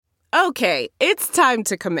Okay, it's time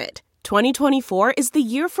to commit. 2024 is the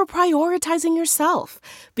year for prioritizing yourself.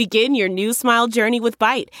 Begin your new smile journey with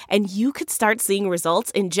Byte, and you could start seeing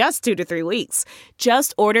results in just 2 to 3 weeks.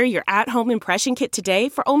 Just order your at-home impression kit today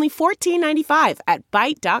for only $14.95 at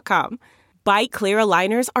Byte.com. Byte Clear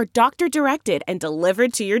aligners are doctor-directed and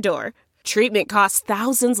delivered to your door. Treatment costs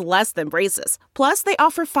thousands less than braces. Plus, they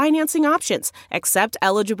offer financing options, accept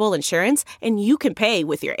eligible insurance, and you can pay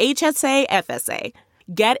with your HSA, FSA.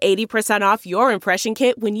 Get 80% off your impression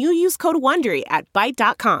kit when you use code WONDERY at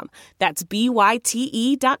Byte.com. That's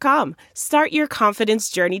BYTE.com. Start your confidence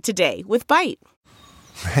journey today with Byte.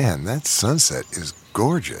 Man, that sunset is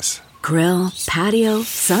gorgeous. Grill, patio,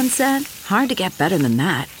 sunset. Hard to get better than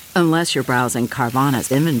that. Unless you're browsing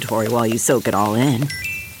Carvana's inventory while you soak it all in.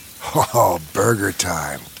 Oh, burger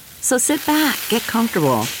time. So sit back, get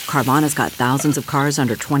comfortable. Carvana's got thousands of cars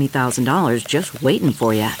under $20,000 just waiting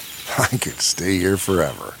for you. I could stay here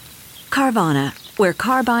forever. Carvana, where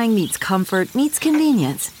car buying meets comfort, meets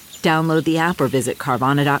convenience. Download the app or visit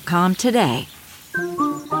Carvana.com today.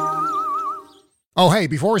 Oh, hey,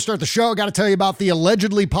 before we start the show, I got to tell you about the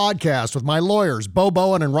Allegedly podcast with my lawyers, Bo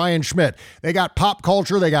Bowen and Ryan Schmidt. They got pop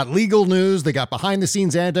culture, they got legal news, they got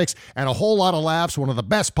behind-the-scenes antics, and a whole lot of laughs. One of the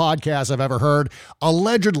best podcasts I've ever heard.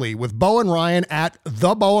 Allegedly with Bo and Ryan at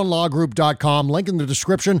thebowenlawgroup.com. Link in the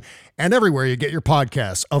description and everywhere you get your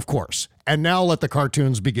podcasts, of course. And now let the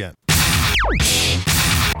cartoons begin.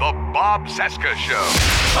 The Bob Cesca Show.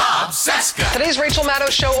 Bob Cesca. Today's Rachel Maddow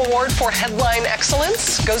Show Award for Headline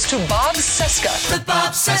Excellence goes to Bob Cesca. The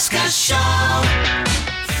Bob Cesca Show.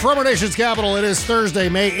 From our nation's capital, it is Thursday,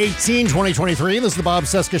 May 18, 2023. This is the Bob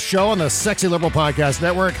Cesca Show on the Sexy Liberal Podcast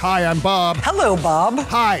Network. Hi, I'm Bob. Hello, Bob.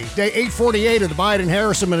 Hi. Day 848 of the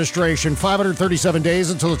Biden-Harris administration. 537 days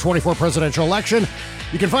until the 24 presidential election.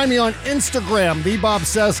 You can find me on Instagram, the Bob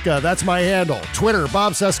Cesca. That's my handle. Twitter,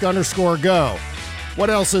 Bob Cesca _go. What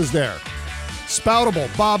else is there? Spoutable,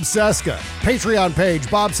 Bob Cesca. Patreon page,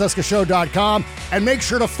 bobcescashow.com. And make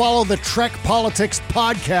sure to follow the Trek Politics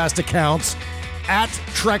podcast accounts at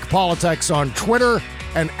Trek Politics on Twitter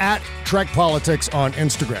and at Trek Politics on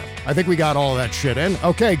Instagram. I think we got all of that shit in.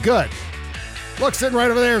 Okay, good. Look, sitting right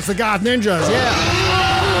over there, it's the Goth Ninjas. Yeah.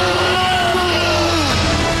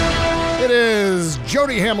 It is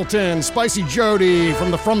Jody Hamilton, Spicy Jody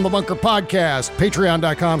from the From the Bunker podcast,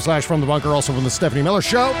 patreon.com/FromTheBunker, also from the Stephanie Miller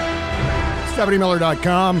Show,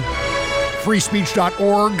 StephanieMiller.com,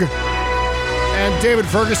 freespeech.org, and David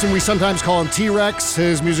Ferguson, we sometimes call him T-Rex.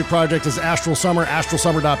 His music project is Astral Summer,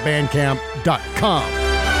 astralsummer.bandcamp.com.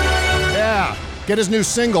 Yeah, get his new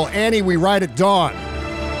single, Annie, We Ride at Dawn.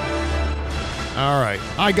 All right.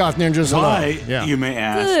 Hi, Goth Ninjas. Hello. Why, you may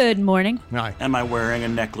ask. Good morning. Hi. Am I wearing a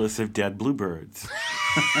necklace of dead bluebirds?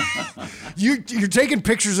 You're taking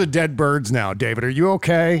pictures of dead birds now, David. Are you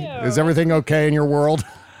okay? Ew. Is everything okay in your world?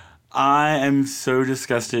 I am so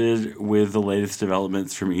disgusted with the latest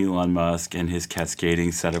developments from Elon Musk and his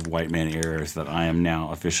cascading set of white man errors that I am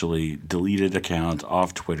now officially deleted account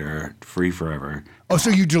off Twitter, free forever. Oh,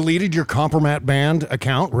 so you deleted your Compromat Band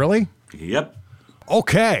account? Really? Yep.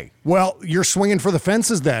 Okay. Well, you're swinging for the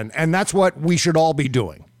fences then, and that's what we should all be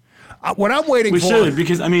doing. What I'm waiting for... We should,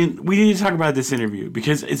 because, I mean, we need to talk about this interview,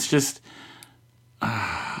 because it's just...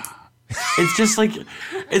 it's just like...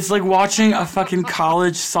 It's like watching a fucking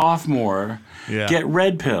college sophomore get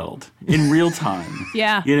red-pilled in real time.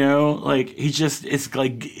 Yeah. You know? Like, he's just... It's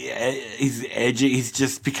like... He's edgy. He's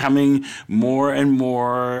just becoming more and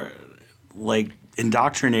more, like...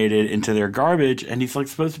 indoctrinated into their garbage, and he's like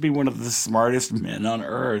supposed to be one of the smartest men on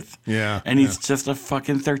earth. Yeah. And he's just a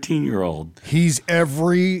fucking 13-year-old. He's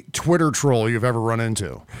every Twitter troll you've ever run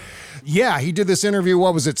into. Yeah, he did this interview,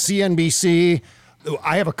 what was it, CNBC?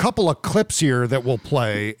 I have a couple of clips here that we'll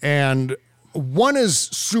play, and one is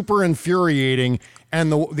super infuriating,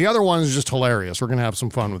 and the other one is just hilarious. We're going to have some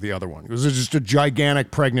fun with the other one. It was just a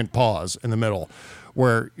gigantic pregnant pause in the middle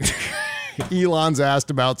where... Elon's asked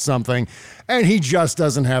about something, and he just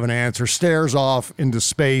doesn't have an answer, stares off into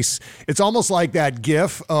space. It's almost like that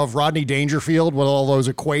gif of Rodney Dangerfield with all those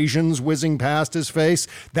equations whizzing past his face.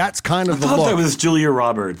 That's kind of the look. I thought that was Julia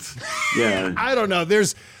Roberts. Yeah. I don't know.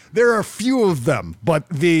 There are a few of them, but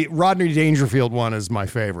the Rodney Dangerfield one is my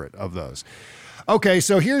favorite of those. Okay,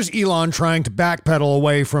 so here's Elon trying to backpedal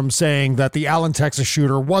away from saying that the Allen, Texas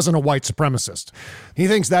shooter wasn't a white supremacist. He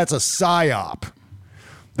thinks that's a psyop.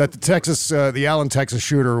 That the Allen, Texas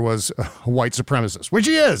shooter was a white supremacist, which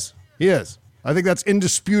he is. He is. I think that's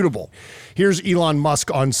indisputable. Here's Elon Musk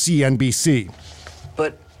on CNBC.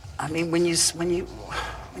 But I mean, when you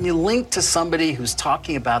link to somebody who's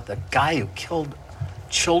talking about the guy who killed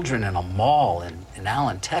children in a mall in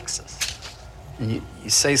Allen, Texas, And you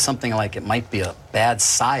say something like it might be a bad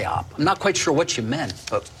psyop. I'm not quite sure what you meant,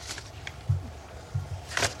 but...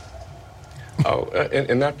 Oh,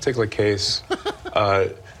 in that particular case,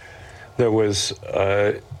 there was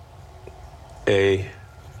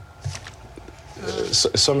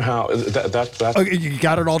somehow that. Okay, you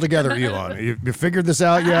got it all together, Elon. You figured this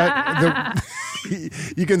out yet?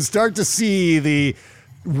 You can start to see the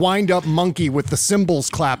wind-up monkey with the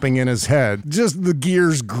cymbals clapping in his head. Just the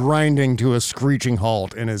gears grinding to a screeching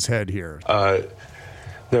halt in his head here.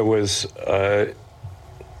 There was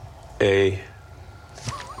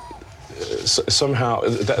somehow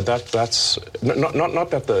that's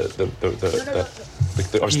not that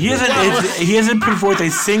he hasn't put forth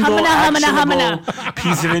a single actionable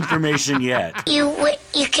piece of information yet. You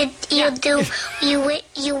could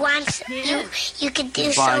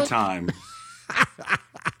do Fine time.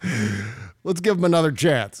 Let's give him another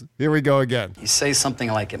chance. Here we go again. You say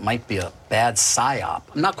something like it might be a bad psyop.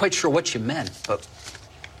 I'm not quite sure what you meant, but...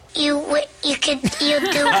 You could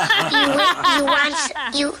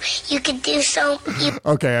do so.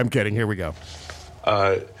 Okay, I'm kidding. Here we go.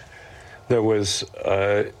 There was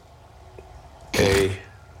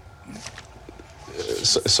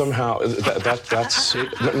somehow that's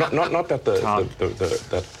not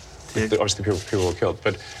that obviously people were killed,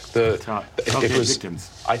 but it was victims.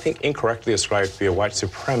 I think incorrectly ascribed to be a white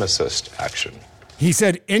supremacist action. He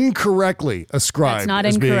said incorrectly ascribed. That's not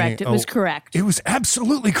as incorrect. Being, it was correct. It was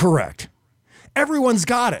absolutely correct. Everyone's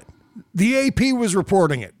got it. The AP was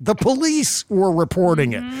reporting it. The police were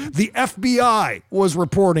reporting it. The FBI was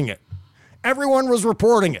reporting it. Everyone was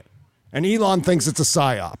reporting it. And Elon thinks it's a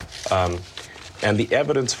psyop. And the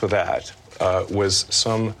evidence for that was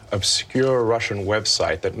some obscure Russian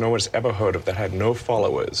website that no one's ever heard of, that had no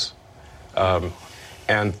followers.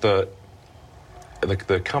 And the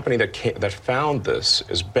company that found this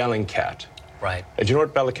is Bellingcat. Right. And do you know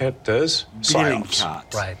what Bellingcat does?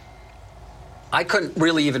 Bellingcat. Right. I couldn't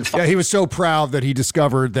really even... Yeah, he was so proud that he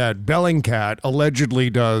discovered that Bellingcat allegedly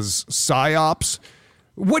does psyops.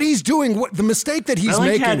 What he's doing, the mistake that he's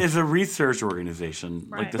making... Bellingcat is a research organization,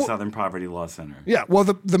 like the Southern Poverty Law Center. Yeah, well,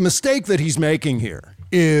 the mistake that he's making here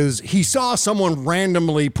is he saw someone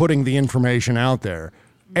randomly putting the information out there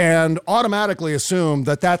and automatically assumed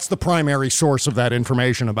that that's the primary source of that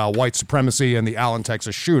information about white supremacy and the Allen,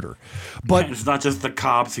 Texas shooter. But it's not just the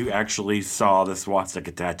cops who actually saw the swastika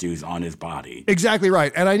tattoos on his body. Exactly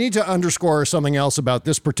right. And I need to underscore something else about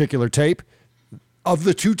this particular tape. Of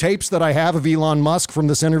the two tapes that I have of Elon Musk from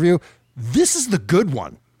this interview, this is the good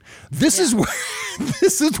one. This is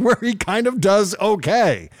where he kind of does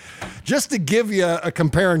okay. Just to give you a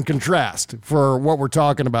compare and contrast for what we're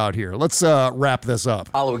talking about here. Let's wrap this up.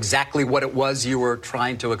 Follow exactly what it was you were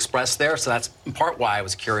trying to express there, so that's in part why I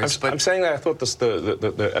was curious. I'm saying that I thought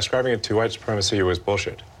the ascribing it to white supremacy was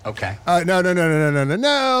bullshit. Okay. No.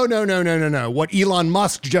 What Elon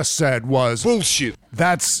Musk just said was bullshit.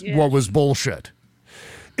 That's what was bullshit.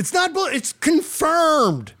 It's not bullshit. It's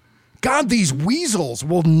confirmed. God, these weasels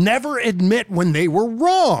will never admit when they were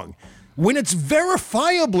wrong, when it's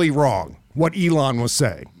verifiably wrong, what Elon was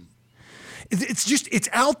saying. It's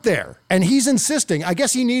out there. And he's insisting. I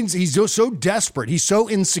guess he's so desperate. He's so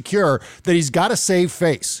insecure that he's got to save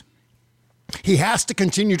face. He has to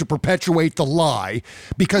continue to perpetuate the lie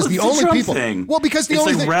because the only people. Well, because the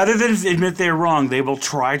only thing. Rather than admit they're wrong, they will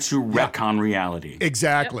try to retcon reality.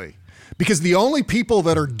 Exactly. Yep. Because the only people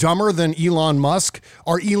that are dumber than Elon Musk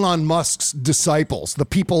are Elon Musk's disciples, the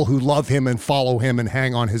people who love him and follow him and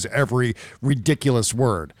hang on his every ridiculous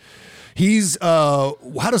word. He's, how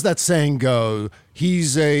does that saying go?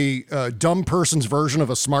 He's a dumb person's version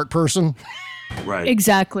of a smart person. Right.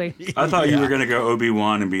 Exactly. I thought you were going to go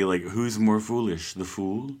Obi-Wan and be like, who's more foolish, the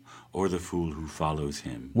fool or the fool who follows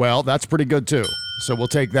him? Well, that's pretty good too. So we'll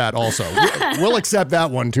take that also. We'll accept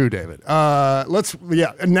that one too, David. Now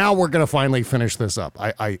we're going to finally finish this up.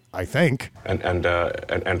 I think. And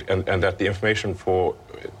that the information for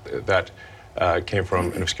that came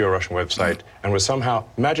from an obscure Russian website and was somehow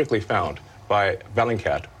magically found by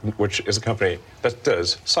Bellingcat, which is a company that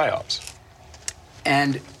does psyops.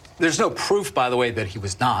 And there's no proof, by the way, that he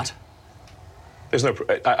was not. There's no.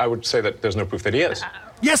 I would say that there's no proof that he is.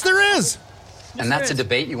 Yes, there is. And that's a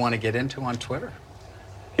debate you want to get into on Twitter?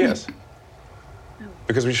 Yes.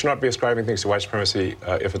 Because we should not be ascribing things to white supremacy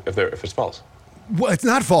if it's false. Well, it's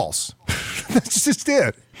not false. That's just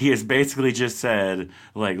it. He has basically just said,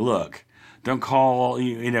 like, look, don't call,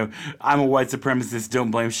 I'm a white supremacist.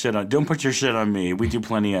 Don't put your shit on me. We do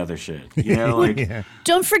plenty of other shit. Yeah.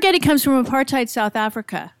 Don't forget he comes from apartheid South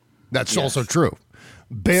Africa. That's also true.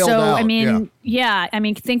 bailed out. I mean, I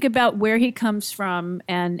mean, think about where he comes from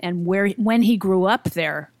and when he grew up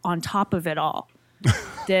there on top of it all.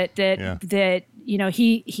 that you know,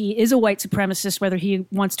 he is a white supremacist, whether he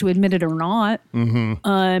wants to admit it or not,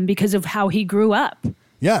 because of how he grew up.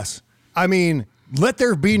 Yes. I mean, let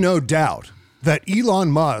there be no doubt that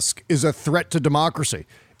Elon Musk is a threat to democracy.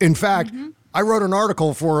 In fact, I wrote an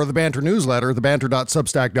article for the Banter newsletter,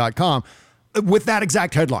 thebanter.substack.com, with that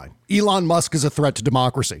exact headline. Elon Musk is a threat to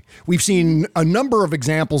democracy. We've seen a number of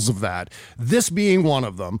examples of that, this being one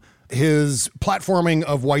of them. His platforming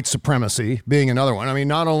of white supremacy being another one. I mean,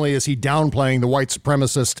 not only is he downplaying the white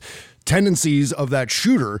supremacist tendencies of that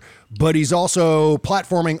shooter, but he's also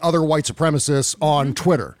platforming other white supremacists on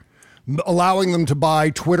Twitter, allowing them to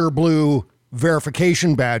buy Twitter Blue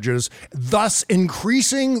verification badges, thus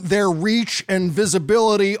increasing their reach and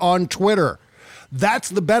visibility on Twitter. That's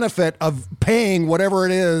the benefit of paying whatever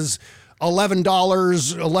it is,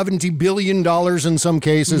 $11 billion in some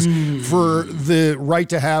cases for the right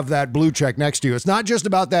to have that blue check next to you. It's not just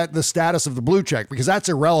about the status of the blue check, because that's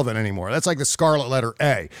irrelevant anymore. That's like the scarlet letter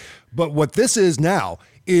A. But what this is now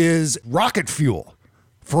is rocket fuel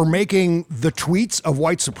for making the tweets of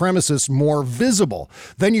white supremacists more visible.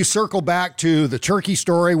 Then you circle back to the Turkey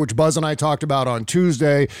story, which Buzz and I talked about on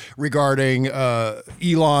Tuesday, regarding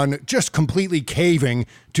Elon just completely caving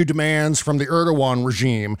to demands from the Erdogan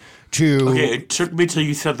regime to... Okay, it took me till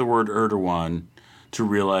you said the word Erdogan to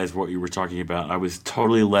realize what you were talking about. I was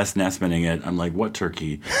totally Les Nessmaning it. I'm like, what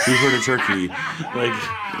Turkey? Who heard of Turkey? Like,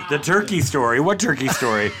 the Turkey story. What Turkey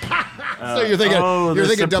story? So you're thinking, the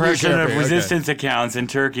suppression WKRP, of resistance accounts in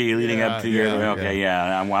Turkey leading up to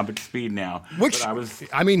I'm up to speed now. Which, I was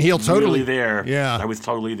he'll totally really there. Yeah, I was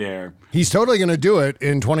totally there. He's totally going to do it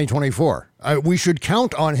in 2024. We should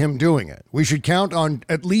count on him doing it. We should count on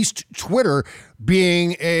at least Twitter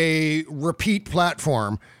being a repeat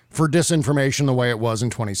platform for disinformation the way it was in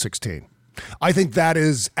 2016. I think that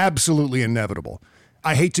is absolutely inevitable.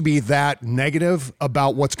 I hate to be that negative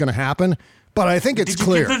about what's going to happen, but I think it's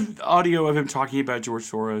clear. Did you get the audio of him talking about George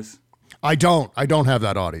Soros? I don't have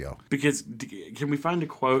that audio. Because can we find a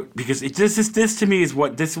quote? Because this to me is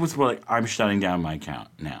what I'm shutting down my account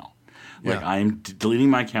now. Like I'm deleting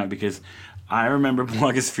my account because I remember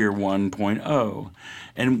Blogosphere 1.0,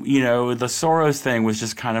 and you know the Soros thing was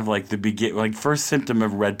just kind of like the first symptom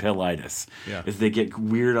of red pillitis. Yeah, is they get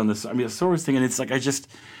weird on this. I mean, the Soros thing, and it's like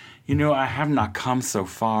I have not come so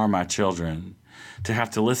far, my children, to have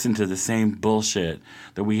to listen to the same bullshit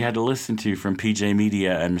that we had to listen to from PJ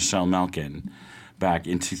Media and Michelle Malkin back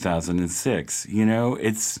in 2006. You know,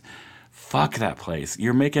 it's fuck that place.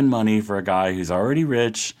 You're making money for a guy who's already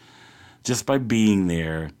rich just by being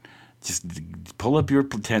there. Just pull up your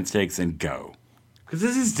tent stakes and go. Because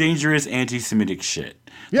this is dangerous anti-Semitic shit.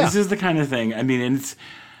 Yeah. This is the kind of thing, I mean,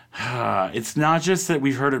 it's not just that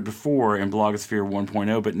we've heard it before in Blogosphere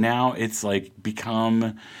 1.0, but now it's like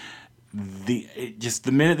become the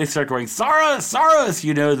minute they start going, Soros,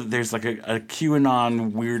 you know that there's like a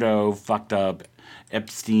QAnon weirdo, fucked up,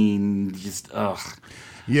 Epstein,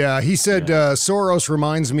 Yeah, he said Soros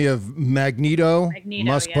reminds me of Magneto.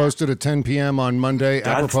 Musk posted at 10 p.m. on Monday,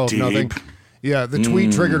 apropos of nothing. Yeah, the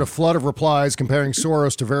tweet triggered a flood of replies comparing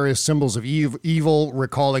Soros to various symbols of evil,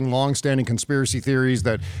 recalling long-standing conspiracy theories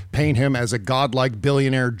that paint him as a godlike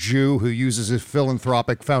billionaire Jew who uses his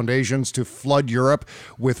philanthropic foundations to flood Europe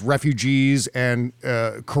with refugees and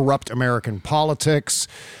corrupt American politics.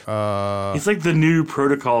 It's like the new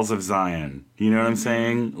protocols of Zion. You know what I'm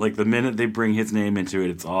saying? Like the minute they bring his name into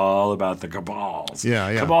it, it's all about the cabals.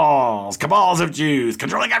 Yeah. Cabals of Jews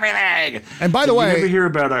controlling everything. And by the way, you never hear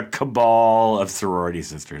about a cabal of sorority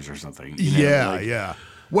sisters or something. You know? Yeah.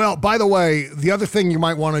 Well, by the way, the other thing you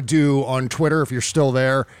might want to do on Twitter, if you're still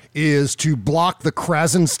there, is to block the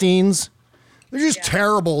Krasensteins. They're just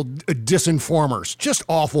terrible disinformers, just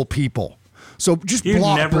awful people. So just you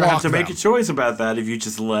block never have to them. make a choice about that if you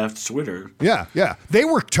just left Twitter. Yeah. They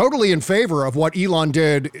were totally in favor of what Elon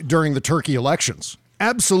did during the Turkey elections.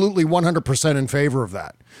 Absolutely 100% in favor of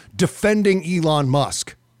that. Defending Elon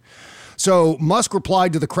Musk. So Musk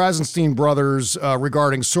replied to the Krasenstein brothers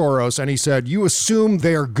regarding Soros, and he said, you assume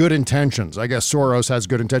they are good intentions. I guess Soros has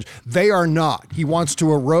good intentions. They are not. He wants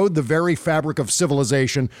to erode the very fabric of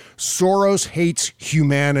civilization. Soros hates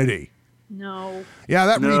humanity. No.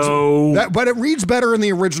 Yeah, reads but it reads better in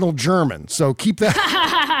the original German, so keep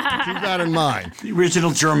that in mind. The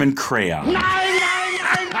original German crayon.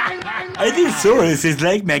 I think Soros is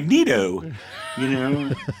like Magneto, you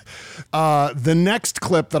know. The next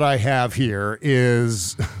clip that I have here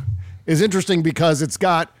is interesting because it's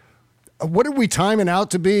got what did we time it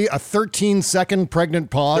out to be? A 13-second pregnant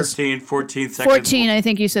pause? 14 seconds. 14, I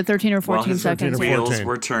think you said 13 or 14 his seconds. wheels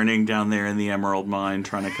were turning down there in the Emerald Mine,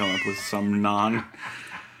 trying to come up with some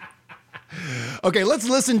Okay, let's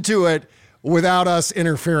listen to it without us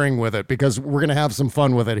interfering with it, because we're going to have some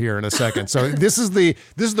fun with it here in a second. So this is the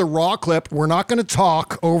raw clip. We're not going to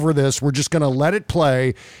talk over this. We're just going to let it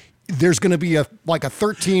play. There's going to be a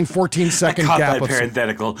 13, 14 second I gap. caught that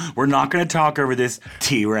parenthetical. We're not going to talk over this,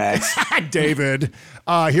 T-Rex. David,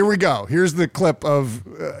 here we go. Here's the clip of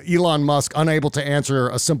Elon Musk unable to answer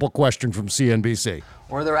a simple question from CNBC.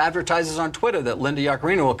 Or there are advertisers on Twitter that Linda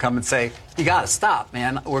Yaccarino will come and say, you got to stop,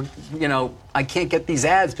 man. Or, I can't get these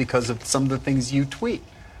ads because of some of the things you tweet.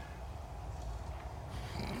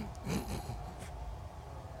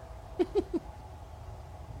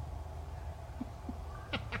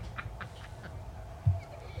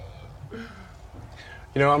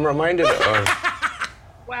 I'm reminded of...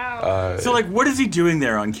 Wow. So, what is he doing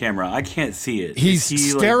there on camera? I can't see it. He's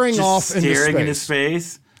staring off staring into in his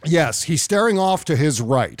face? Yes, he's staring off to his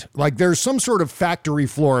right. There's some sort of factory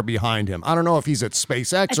floor behind him. I don't know if he's at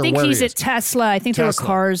SpaceX or where he is. I think he's at Tesla. I think there were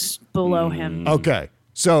cars below him. Okay.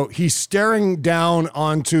 So he's staring down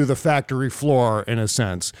onto the factory floor in a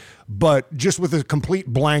sense, but just with a complete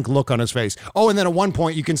blank look on his face. Oh, and then at one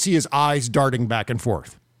point you can see his eyes darting back and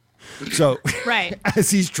forth. So right.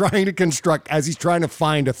 as he's trying to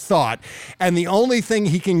find a thought, and the only thing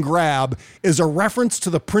he can grab is a reference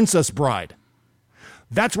to The Princess Bride.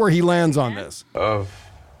 That's where he lands on this. There's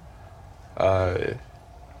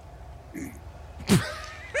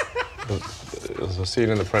a scene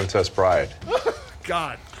in The Princess Bride.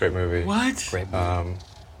 God. Great movie. What? Great movie.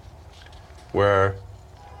 Where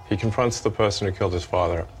he confronts the person who killed his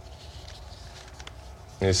father.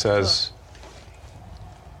 And he says...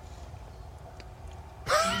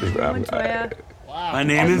 My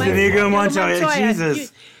name is Inigo Montoya.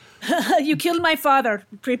 Jesus. You killed my father.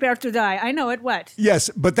 Prepare to die. I know it. What? Yes,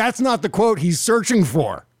 but that's not the quote he's searching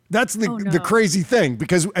for. That's the crazy thing,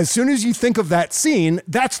 because as soon as you think of that scene,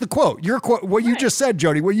 that's the quote. Your quote, what you just said,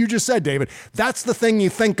 Jody, what you just said, David, that's the thing you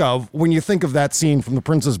think of when you think of that scene from The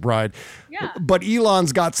Princess Bride. Yeah. But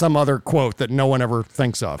Elon's got some other quote that no one ever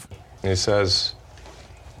thinks of. And he says...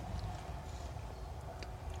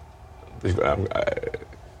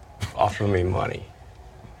 offer me money.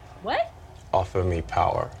 What? Offer me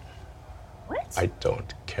power. What? I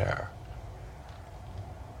don't care.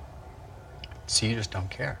 So you just don't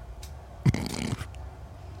care.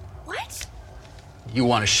 What? You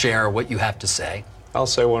want to share what you have to say. I'll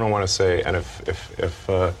say what I want to say, and if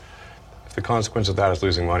the consequence of that is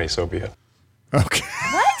losing money, so be it. Okay.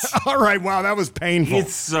 What? All right. Wow, that was painful.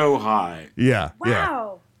 It's so high. Yeah.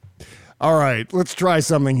 Wow. Yeah. All right. Let's try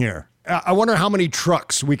something here. I wonder how many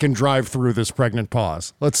trucks we can drive through this pregnant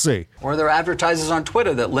pause. Let's see. Or there are advertisers on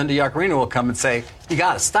Twitter that Linda Yaccarino will come and say, you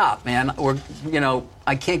got to stop, man. Or,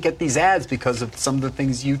 I can't get these ads because of some of the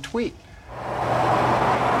things you tweet.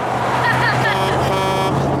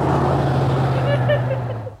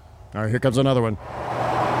 All right, here comes another one.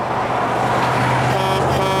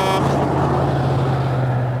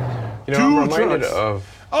 I'm reminded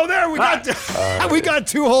of... Oh, there we got we got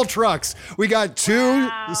two whole trucks. We got two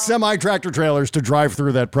semi-tractor trailers to drive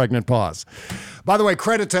through that pregnant pause. By the way,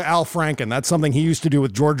 credit to Al Franken. That's something he used to do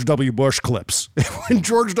with George W. Bush clips. When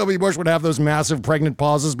George W. Bush would have those massive pregnant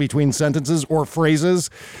pauses between sentences or phrases,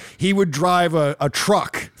 he would drive a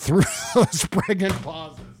truck through those pregnant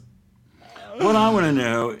pauses. What I want to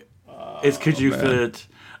know is, could you fit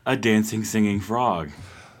a dancing, singing frog?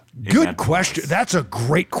 Good question. That's a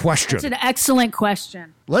great question. That's an excellent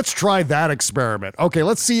question. Let's try that experiment. Okay,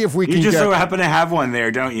 let's see if we can You just get... so happen to have one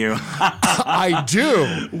there, don't you? I do.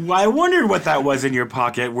 I wondered what that was in your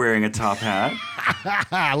pocket wearing a top hat.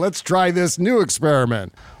 Let's try this new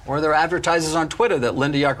experiment. Or there are advertisers on Twitter that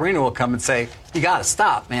Linda Yaccarino will come and say, you got to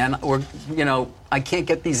stop, man. Or, I can't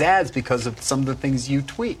get these ads because of some of the things you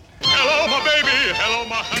tweet. Hello, my baby. Hello,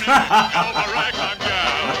 my honey. Hello, my ragtime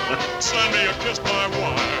gal. Send me a kiss by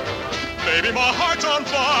wire. Baby, my heart's on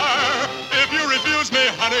fire. If you refuse me,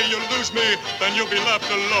 honey, you lose me. Then you'll be left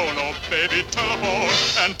alone. Oh, baby, telephone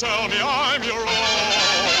and tell me I'm your own.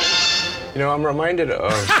 I'm reminded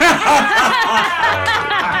of...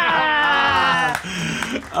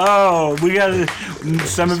 we gotta...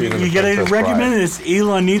 You gotta recommend this.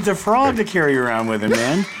 Elon needs a frog to carry around with him,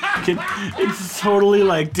 man. It's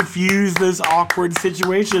totally diffuse those awkward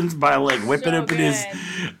situations by whipping open his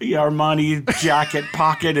Armani jacket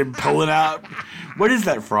pocket and pulling out. What is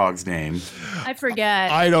that frog's name? I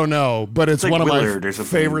forget. I don't know, but it's one of my Willard or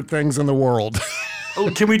something. favorite things in the world. Oh,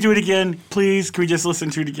 can we do it again, please? Can we just listen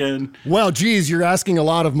to it again? Well, geez, you're asking a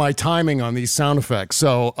lot of my timing on these sound effects.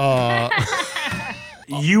 So,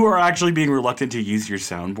 you are actually being reluctant to use your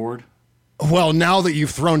soundboard? Well, now that you've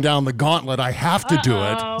thrown down the gauntlet, I have to do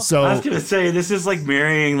it. So I was going to say, this is like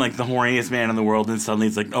marrying like the horniest man in the world, and suddenly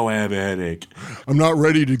it's like, oh, I have a headache. I'm not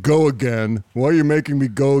ready to go again. Why are you making me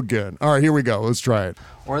go again? All right, here we go. Let's try it.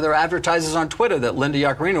 Or there are advertisers on Twitter that Linda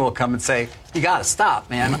Yaccarino will come and say, you got to stop,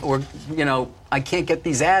 man. Or, I can't get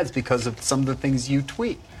these ads because of some of the things you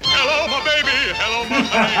tweet. Hello, my baby. Hello, my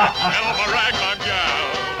honey. Hello, my ragtime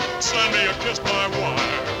gal. Send me a kiss by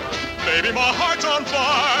wire. Baby, my heart's on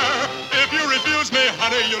fire. If you refuse me,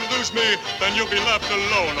 honey, you lose me. Then you'll be left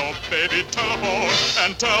alone. Oh, baby, telephone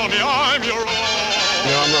and tell me I'm your own.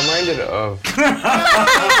 I'm reminded of...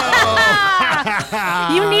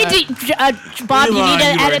 You need to, Bob, Elon, you need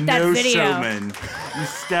to edit that no video. Showman. You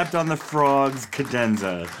stepped on the frog's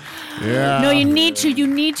cadenza. Yeah. No, you need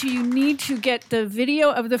to get the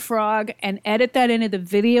video of the frog and edit that into the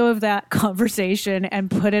video of that conversation and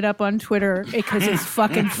put it up on Twitter because it's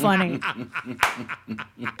fucking funny.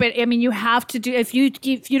 But I mean, you have to do, if you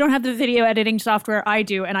don't have the video editing software, I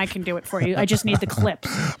do, and I can do it for you. I just need the clips.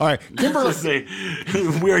 All right, Kimberly.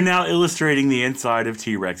 We are now illustrating the inside of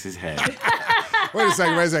T-Rex's head. Wait a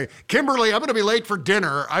second. Kimberly, I'm going to be late for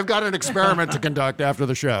dinner. I've got an experiment to conduct after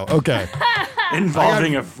the show. Okay.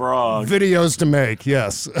 Involving a frog. Videos to make,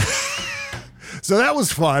 yes. So that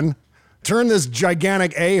was fun. Turn this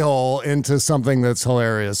gigantic a-hole into something that's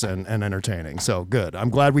hilarious and entertaining. So good. I'm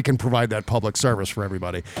glad we can provide that public service for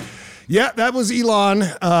everybody. Yeah, that was Elon,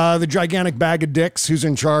 the gigantic bag of dicks who's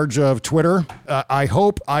in charge of Twitter. I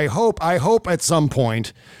hope at some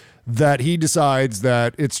point that he decides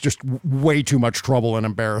that it's just way too much trouble and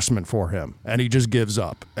embarrassment for him, and he just gives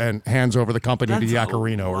up and hands over the company to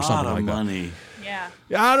Yaccarino or something like that.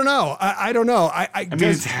 Yeah, I don't know. I don't know. I mean,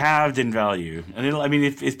 it's halved in value, and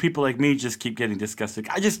if people like me just keep getting disgusted,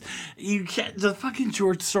 you can't. The fucking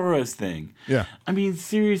George Soros thing. Yeah. I mean,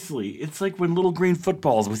 seriously, it's like when Little Green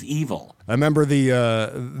Footballs was evil. I remember the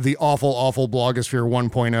awful Blogosphere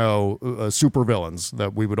 1.0 supervillains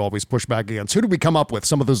that we would always push back against. Who did we come up with?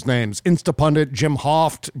 Some of those names: Instapundit, Jim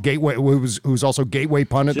Hoft, Gateway, who's also Gateway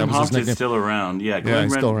Pundit. Jim that was his Hoft nickname. is still around. Yeah, Glenn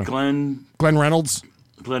Reynolds.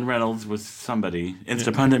 Glenn Reynolds was somebody.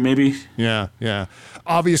 Instapundit, maybe? Yeah.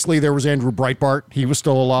 Obviously, there was Andrew Breitbart. He was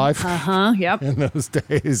still alive. Yep. In those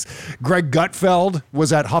days. Greg Gutfeld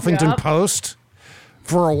was at Huffington Post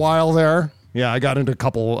for a while there. Yeah, I got into a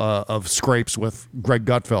couple of scrapes with Greg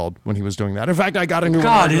Gutfeld when he was doing that. In fact, I got into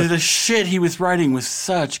the shit he was writing was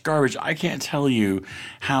such garbage. I can't tell you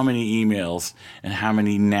how many emails and how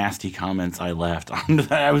many nasty comments I left on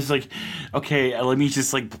that. I was like, okay, let me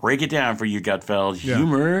just break it down for you, Gutfeld. Yeah.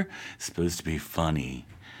 Humor is supposed to be funny.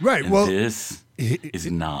 Right. And this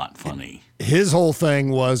is not funny. His whole thing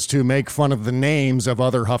was to make fun of the names of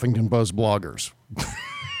other Huffington Post bloggers.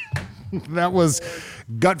 That was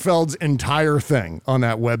Gutfeld's entire thing on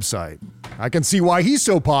that website. I can see why he's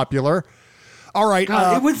so popular. All right.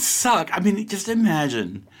 God, it would suck. I mean, just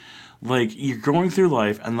imagine, you're going through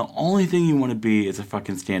life, and the only thing you want to be is a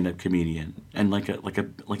fucking stand-up comedian and like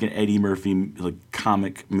an Eddie Murphy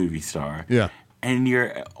comic movie star. Yeah. And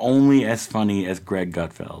you're only as funny as Greg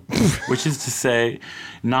Gutfeld, which is to say,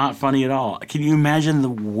 not funny at all. Can you imagine the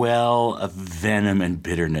well of venom and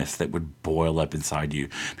bitterness that would boil up inside you?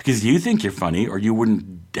 Because you think you're funny, or you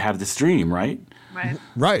wouldn't have the stream, right?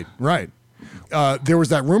 Right. There was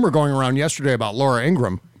that rumor going around yesterday about Laura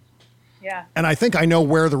Ingraham. Yeah. And I think I know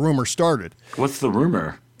where the rumor started. What's the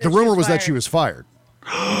rumor? The rumor was that she was fired.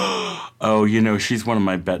 Oh, she's one of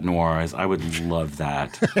my bête noires. I would love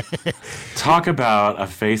that. Talk about a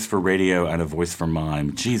face for radio and a voice for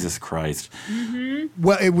mime. Jesus Christ. Mm-hmm.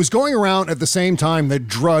 Well, it was going around at the same time that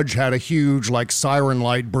Drudge had a huge, siren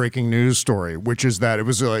light breaking news story, which is that it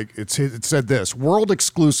was it said this: world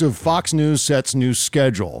exclusive Fox News sets new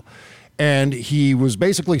schedule. And he was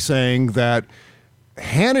basically saying that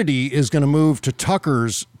Hannity is going to move to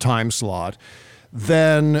Tucker's time slot.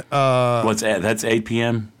 Then that's 8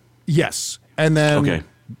 p.m.? Yes. And then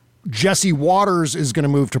Jesse Waters is going to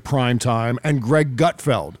move to prime time, and Greg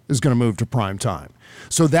Gutfeld is going to move to prime time.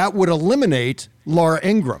 So that would eliminate Laura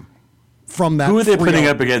Ingraham from that. Who are they putting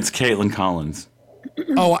up against Caitlin Collins?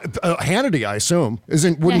 Hannity, I assume.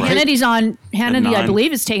 Hannity's on. Hannity, I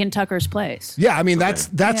believe, is taking Tucker's place. Yeah, I mean, that's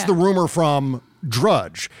the rumor from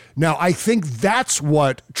Drudge. Now, I think that's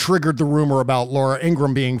what triggered the rumor about Laura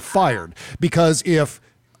Ingraham being fired, because if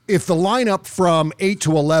the lineup from 8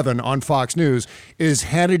 to 11 on Fox News is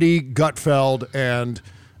Hannity, Gutfeld, and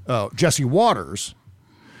Jesse Waters,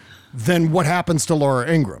 then what happens to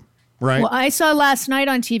Laura Ingraham? right? Well, I saw last night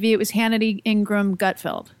on TV, it was Hannity, Ingram,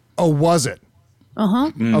 Gutfeld. Oh, was it?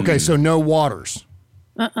 Uh-huh. Okay, so no Waters.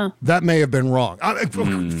 That may have been wrong.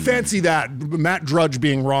 Fancy that, Matt Drudge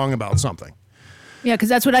being wrong about something. Yeah, because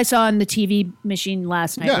that's what I saw on the TV machine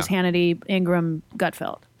last night, was Hannity, Ingram,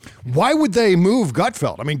 Gutfeld. Why would they move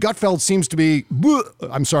Gutfeld? I mean, Gutfeld seems to be...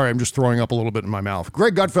 I'm sorry, I'm just throwing up a little bit in my mouth.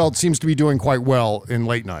 Greg Gutfeld seems to be doing quite well in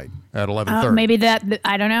late night at 11:30. Maybe that,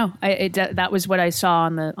 I don't know. That was what I saw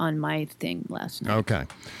on my thing last night. Okay.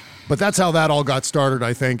 But that's how that all got started,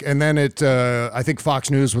 I think. And then I think Fox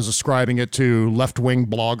News was ascribing it to left-wing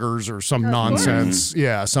bloggers or some nonsense.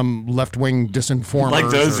 Yeah, some left-wing disinformers. Like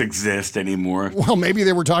those exist anymore. Well, maybe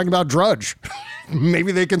they were talking about Drudge.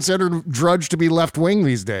 Maybe they considered Drudge to be left-wing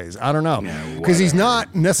these days. I don't know. Because he's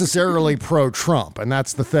not necessarily pro-Trump, and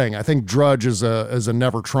that's the thing. I think Drudge is a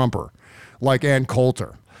never-Trumper, like Ann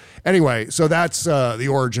Coulter. Anyway, so that's the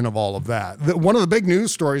origin of all of that. One of the big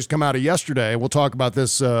news stories come out of yesterday, we'll talk about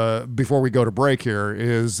this before we go to break here,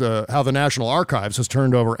 is how the National Archives has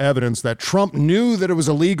turned over evidence that Trump knew that it was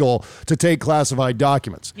illegal to take classified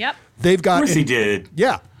documents. Yep. They've got, of course he did.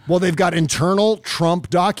 Yeah. Well, they've got internal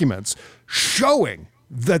Trump documents showing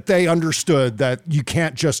that they understood that you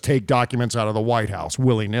can't just take documents out of the White House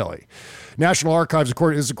willy-nilly. National Archives,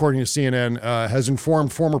 according to CNN, has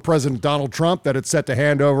informed former President Donald Trump that it's set to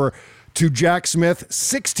hand over to Jack Smith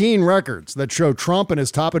 16 records that show Trump and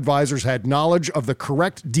his top advisors had knowledge of the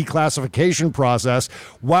correct declassification process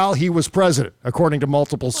while he was president, according to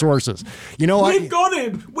multiple sources. You know what? We've got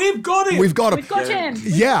him. We've got him.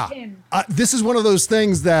 Yeah. This is one of those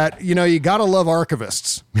things that, you got to love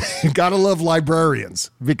archivists. You got to love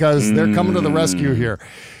librarians because they're coming to the rescue here.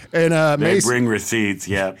 And they bring receipts,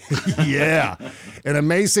 yeah. Yeah. In a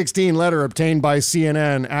May 16 letter obtained by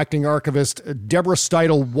CNN, acting archivist Deborah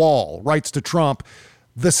Steidel-Wall writes to Trump,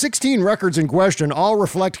 the 16 records in question all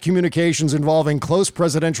reflect communications involving close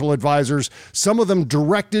presidential advisors, some of them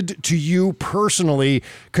directed to you personally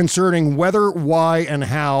concerning whether, why, and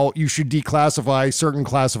how you should declassify certain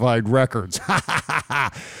classified records.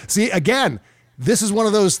 See, again, this is one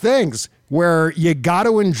of those things where you got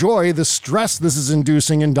to enjoy the stress this is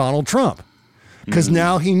inducing in Donald Trump. Because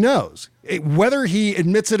now he knows. Whether he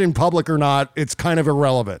admits it in public or not, it's kind of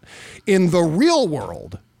irrelevant. In the real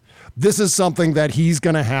world, this is something that he's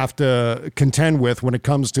going to have to contend with when it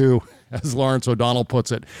comes to, as Lawrence O'Donnell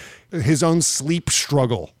puts it, his own sleep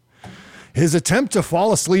struggle. His attempt to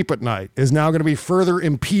fall asleep at night is now going to be further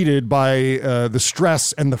impeded by the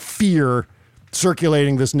stress and the fear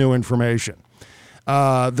circulating this new information.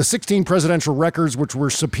 The 16 presidential records, which were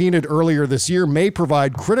subpoenaed earlier this year, may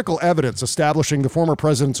provide critical evidence establishing the former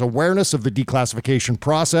president's awareness of the declassification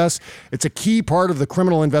process. It's a key part of the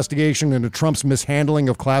criminal investigation into Trump's mishandling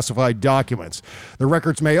of classified documents. The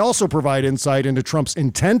records may also provide insight into Trump's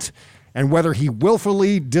intent and whether he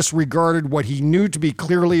willfully disregarded what he knew to be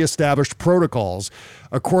clearly established protocols,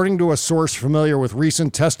 according to a source familiar with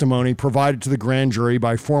recent testimony provided to the grand jury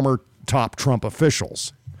by former top Trump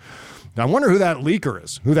officials. Now, I wonder who that leaker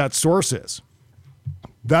is, who that source is.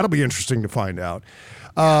 That'll be interesting to find out.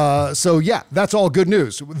 So, yeah, that's all good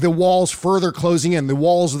news. The walls further closing in. The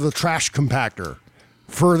walls of the trash compactor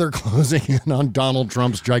further closing in on Donald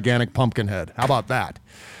Trump's gigantic pumpkin head. How about that?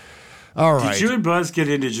 All right. Did you and Buzz get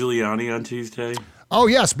into Giuliani on Tuesday? Oh,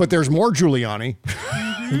 yes, but there's more Giuliani.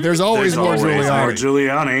 There's always more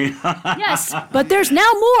Giuliani. Yes, but there's now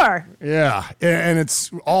more. Yeah, and it's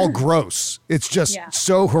all gross. It's just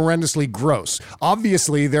so horrendously gross.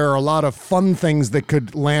 Obviously, there are a lot of fun things that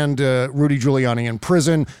could land Rudy Giuliani in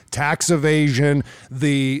prison, tax evasion,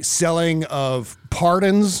 the selling of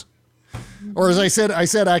pardons. Or as I said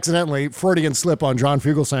accidentally, Freudian slip on John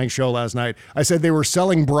Fugelsang's show last night. I said they were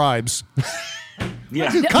selling bribes. Yeah,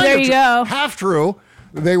 there you go. Half true.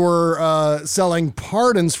 They were selling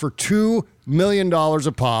pardons for $2 million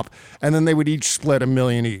a pop, and then they would each split $1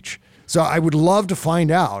 million each. So I would love to find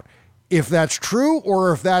out if that's true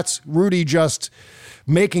or if that's Rudy just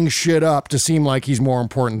making shit up to seem like he's more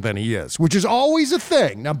important than he is, which is always a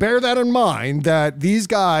thing. Now, bear that in mind, that these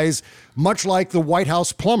guys, much like the White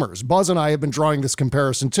House plumbers, Buzz and I have been drawing this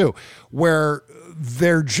comparison too, where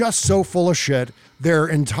they're just so full of shit. They're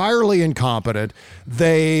entirely incompetent.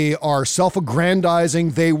 They are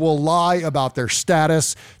self-aggrandizing. They will lie about their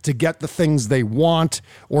status to get the things they want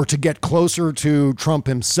or to get closer to Trump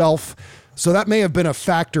himself. So that may have been a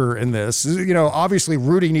factor in this. Obviously,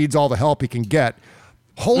 Rudy needs all the help he can get.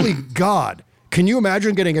 Holy God. Can you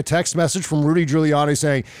imagine getting a text message from Rudy Giuliani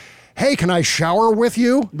saying, hey, can I shower with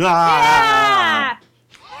you? Yeah!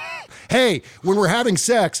 Hey, when we're having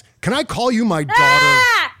sex, can I call you my daughter?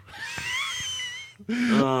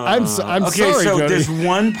 I'm okay, sorry, so Jody. there's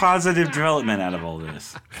one positive development out of all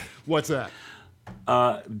this. What's that?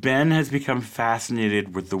 Ben has become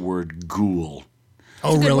fascinated with the word ghoul.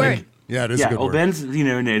 Oh, really? word. Yeah, it is a good word. Ben's,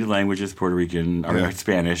 native language is Puerto Rican, or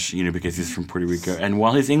Spanish, because he's from Puerto Rico. And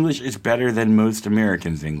while his English is better than most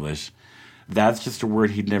Americans' English, that's just a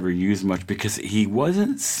word he'd never used much because he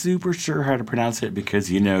wasn't super sure how to pronounce it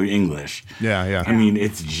because, English. Yeah. I mean,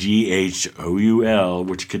 it's Ghoul,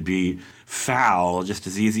 which could be foul just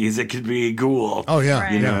as easy as it could be ghoul. Oh, yeah.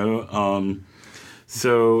 Right.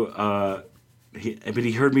 But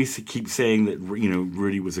he heard me keep saying that,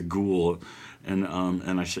 Rudy was a ghoul.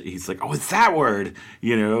 And he's like, oh, it's that word,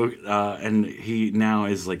 and he now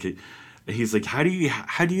is like, he's like, how do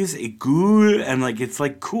you say ghoul? And like, it's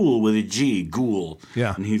like cool with a G, ghoul.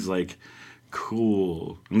 Yeah. And he's like,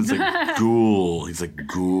 cool. And it's like ghoul. He's like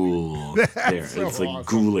ghoul. There, so it's like awesome.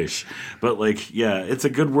 ghoulish. But like, yeah, it's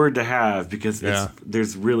a good word to have because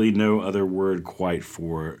there's really no other word quite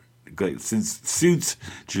for suits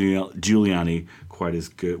Giuliani quite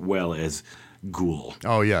as well as ghoul.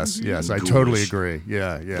 Oh, yes, I Ghoulish. totally agree.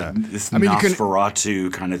 Yeah. This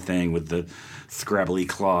Nosferatu kind of thing with the scrabbly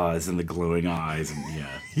claws and the glowing eyes. And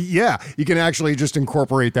Yeah, you can actually just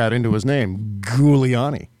incorporate that into his name,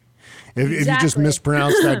 Giuliani. If you just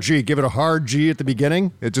mispronounce that G, give it a hard G at the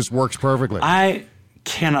beginning, it just works perfectly. I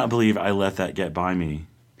cannot believe I let that get by me.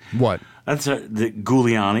 What? That's the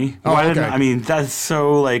Giuliani. Oh, okay. I mean, that's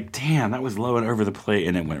so like, damn, that was low and over the plate,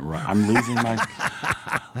 and it went right. I'm losing my.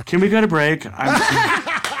 Can we go to break?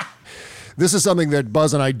 This is something that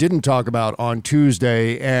Buzz and I didn't talk about on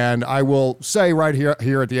Tuesday, and I will say right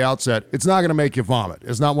here at the outset, it's not going to make you vomit.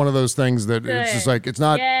 It's not one of those things that it's just like it's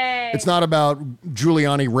not. Yay. It's not about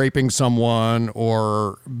Giuliani raping someone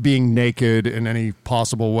or being naked in any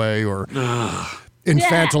possible way or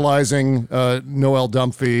infantilizing Noelle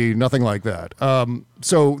Dunphy, nothing like that.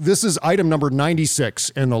 So this is item number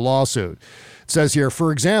 96 in the lawsuit. It says here,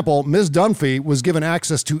 for example, Ms. Dunphy was given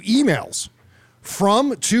access to emails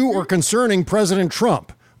from, to, or concerning President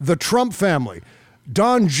Trump, the Trump family,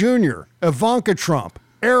 Don Jr., Ivanka Trump,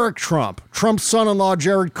 Eric Trump, Trump's son-in-law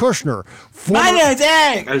Jared Kushner,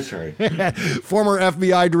 former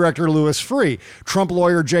FBI Director Louis Freeh, Trump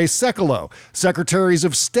lawyer Jay Sekulow, Secretaries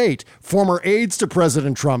of State, former aides to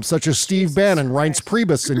President Trump such as Steve Bannon, Reince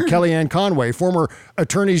Priebus, and Kellyanne Conway, former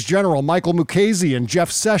Attorneys General Michael Mukasey and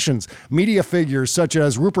Jeff Sessions, media figures such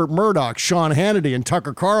as Rupert Murdoch, Sean Hannity, and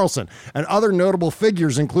Tucker Carlson, and other notable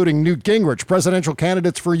figures including Newt Gingrich, presidential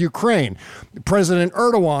candidates for Ukraine, President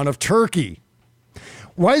Erdogan of Turkey.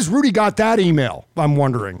 Why has Rudy got that email? I'm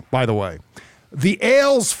wondering, by the way. The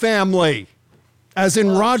Ailes family, as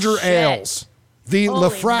in Roger Ailes. The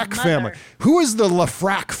Lafrac family. Who is the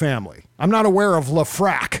Lafrac family? I'm not aware of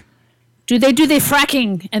Lafrac. Do they do the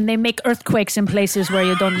fracking and they make earthquakes in places where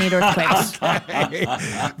you don't need earthquakes?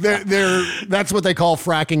 That's what they call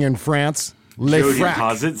fracking in France. Le Jody frac.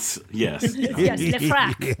 posits, yes. Yes, le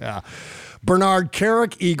frac. Yeah. Bernard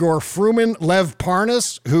Carrick, Igor Fruman, Lev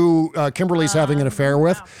Parnas, who Kimberly's having an affair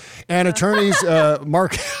with, and attorneys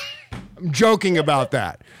Mark. I'm joking about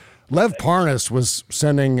that. Lev Parnas was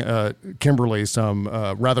sending Kimberly some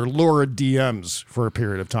rather lurid DMs for a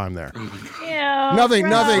period of time there.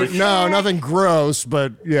 Nothing gross,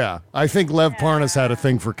 but yeah, I think Lev Parnas had a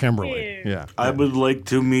thing for Kimberly. Yeah. I would like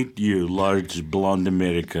to meet you, large blonde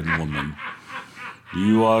American woman.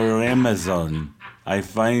 You are Amazon. I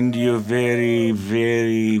find you very,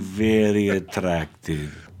 very, very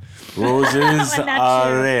attractive. Roses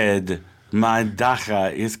are red. My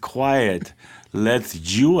dacha is quiet. Let's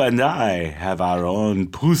you and I have our own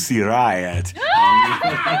pussy riot.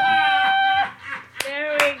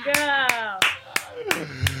 There we go.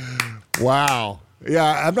 Wow.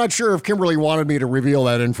 Yeah, I'm not sure if Kimberly wanted me to reveal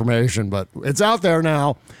that information, but it's out there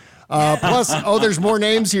now. Plus, there's more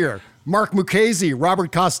names here. Mark Mukasey,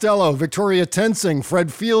 Robert Costello, Victoria Tensing,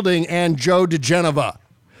 Fred Fielding, and Joe DeGeneva.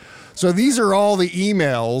 So these are all the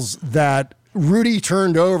emails that Rudy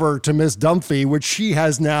turned over to Miss Dunphy, which she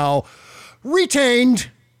has now retained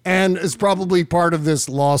and is probably part of this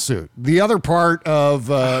lawsuit. The other part of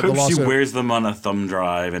the lawsuit. She wears them on a thumb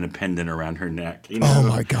drive and a pendant around her neck. Oh,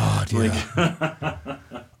 my God. Yeah.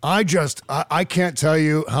 I can't tell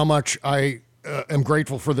you how much I am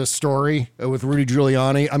grateful for this story with Rudy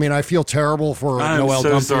Giuliani. I mean, I feel terrible for Noelle I'm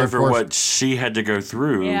so Dunphy, sorry of for course. what she had to go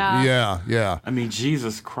through. Yeah. I mean,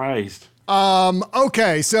 Jesus Christ.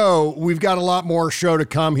 Okay, so we've got a lot more show to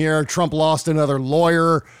come here. Trump lost another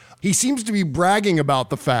lawyer. He seems to be bragging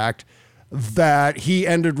about the fact that he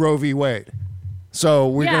ended Roe v. Wade. So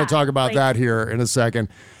we're going to talk about that here in a second.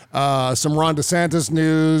 Some Ron DeSantis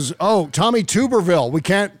news. Oh, Tommy Tuberville. We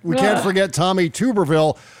can't forget Tommy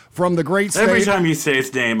Tuberville from the great state. Every time you say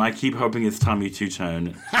his name, I keep hoping it's Tommy Two-Tone.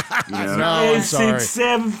 You know, No, I'm sorry.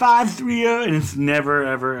 867-530, and it's never,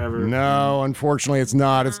 ever, ever. No, unfortunately, it's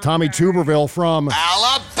not. It's Tommy Tuberville from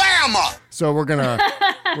Alabama. So we're gonna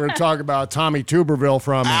talk about Tommy Tuberville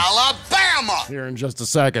from Alabama. here in just a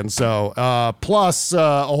second. So plus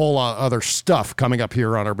a whole lot of other stuff coming up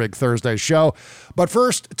here on our big Thursday show. But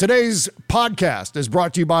first, today's podcast is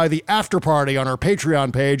brought to you by the After Party on our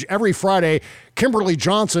Patreon page. Every Friday, Kimberly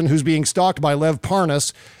Johnson, who's being stalked by Lev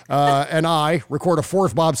Parnas, and I record a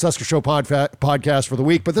fourth Bob Cesca Show podcast for the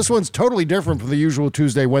week. But this one's totally different from the usual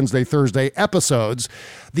Tuesday, Wednesday, Thursday episodes.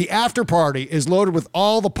 The After Party is loaded with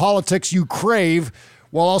all the politics you crave,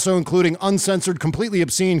 while also including uncensored, completely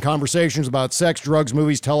obscene conversations about sex, drugs,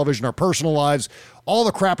 movies, television, our personal lives, all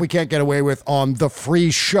the crap we can't get away with on the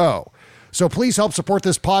free show. So please help support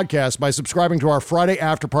this podcast by subscribing to our Friday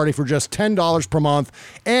After Party for just $10 per month.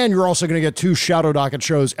 And you're also going to get 2 Shadow Docket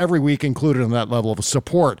shows every week included in that level of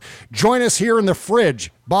support. Join us here in the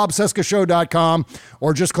fridge, bobcescashow.com,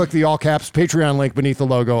 or just click the all caps Patreon link beneath the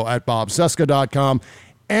logo at bobcesca.com.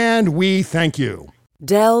 And we thank you.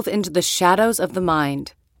 Delve into the shadows of the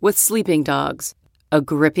mind with Sleeping Dogs, a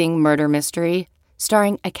gripping murder mystery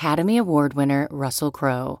starring Academy Award winner Russell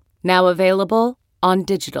Crowe. Now available on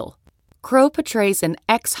digital. Crowe portrays an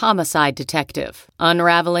ex-homicide detective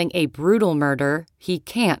unraveling a brutal murder he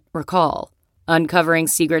can't recall. Uncovering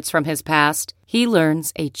secrets from his past, he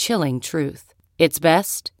learns a chilling truth. It's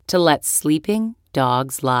best to let sleeping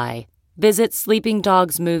dogs lie. Visit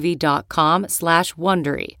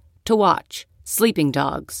sleepingdogsmovie.com/Wondery to watch Sleeping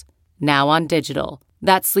Dogs, now on digital.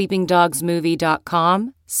 That's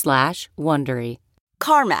sleepingdogsmovie.com/Wondery.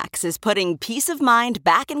 CarMax is putting peace of mind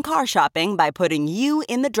back in car shopping by putting you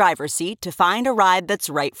in the driver's seat to find a ride that's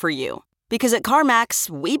right for you. Because at CarMax,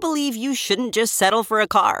 we believe you shouldn't just settle for a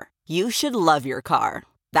car. You should love your car.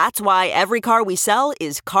 That's why every car we sell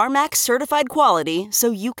is CarMax certified quality, so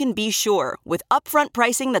you can be sure with upfront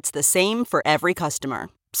pricing that's the same for every customer.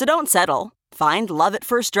 So don't settle. Find love at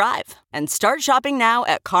first drive and start shopping now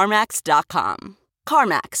at CarMax.com.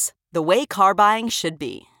 CarMax, the way car buying should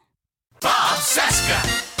be. Bob Cesca.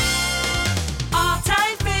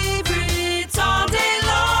 All-time favorites all day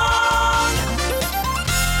long.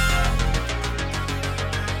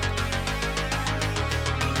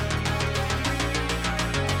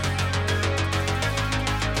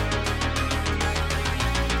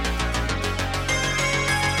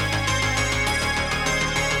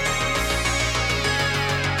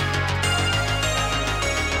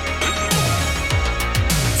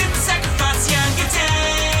 Didn't sacrifice younger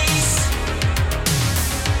days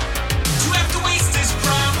to have to waste his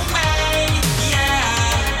prime away.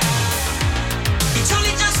 Yeah, he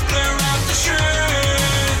totally just blur out the shirt.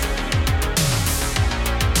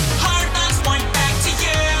 Hard knocks point back to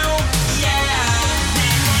you. Yeah,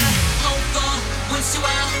 hopeful once you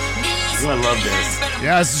out. Ooh, I love this.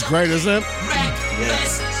 Yeah, this is great, isn't it?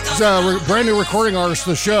 It's a brand new recording artist of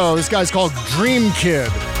the show. This guy's called Dream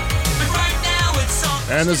Kid.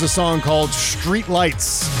 And there's a song called Street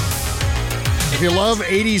Lights. If you love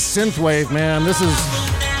 80s synthwave, man, this is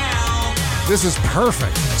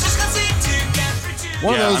perfect.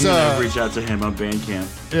 One yeah, of those, I'm gonna reach out to him on Bandcamp.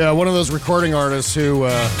 Yeah, one of those recording artists who,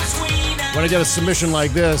 when I get a submission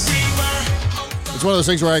like this, it's one of those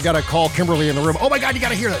things where I gotta call Kimberly in the room. Oh my God, you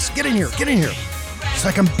gotta hear this. Get in here. It's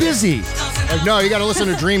like, I'm busy. Like, no, you gotta listen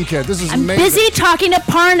to Dream Kid. This is I'm amazing. busy talking to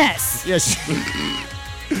Parnas. Yes.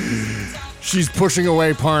 She's pushing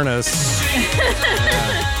away Parnas.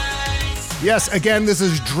 Yes, again, this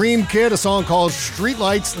is Dream Kid, a song called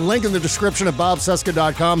Streetlights. Link in the description at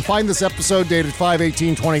bobcesca.com. Find this episode dated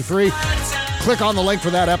 5/18/23. Click on the link for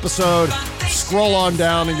that episode. Scroll on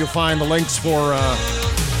down and you'll find the links for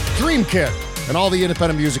Dream Kid and all the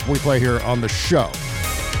independent music we play here on the show.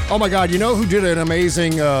 Oh my God, you know who did an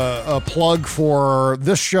amazing plug for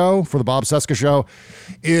this show, for the Bob Cesca Show,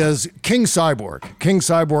 is King Cyborg. King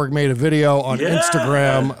Cyborg made a video on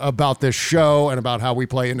Instagram about this show and about how we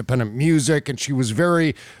play independent music, and she was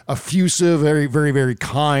very effusive, very, very, very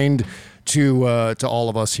kind to all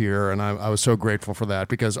of us here, and I was so grateful for that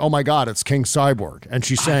because, oh my God, it's King Cyborg, and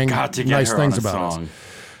she's saying nice things about us.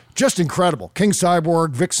 Just incredible. King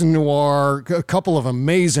Cyborg, Vixen Noir, a couple of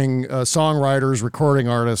amazing songwriters, recording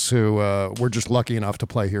artists who we're just lucky enough to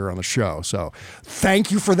play here on the show. So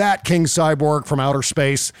thank you for that, King Cyborg from outer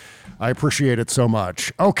space. I appreciate it so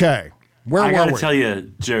much. Okay. Where I were gotta we? tell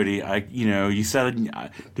you, Jody, you said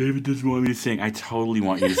David doesn't want me to sing. I totally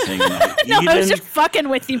want you to sing. No, I was just fucking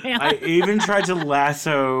with you, man. I even tried to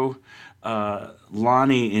lasso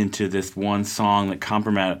Lonnie into this one song that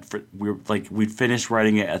compromised. We'd finished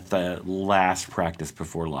writing it at the last practice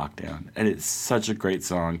before lockdown, and it's such a great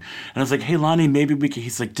song. And I was like, "Hey, Lonnie, maybe we could."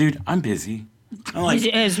 He's like, "Dude, I'm busy." I'm like,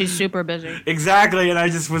 He's super busy. Exactly, and I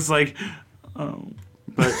just was like, "Oh,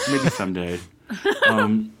 but maybe someday."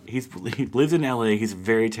 He lives in LA. He's a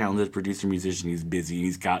very talented producer, musician. He's busy.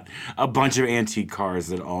 He's got a bunch of antique cars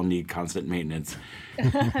that all need constant maintenance.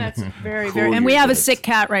 That's very, Cool very. And we have a guys. sick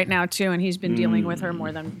cat right now too, and he's been dealing with her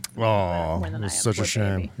more than. Oh, than I it's am, such a poor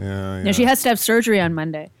shame. baby. Yeah. No, she has to have surgery on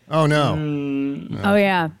Monday. Oh no. Oh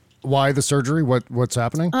yeah. Why the surgery? What's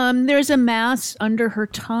happening? There's a mass under her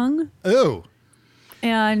tongue. Ew.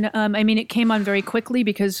 And I mean, it came on very quickly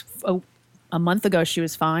because a month ago she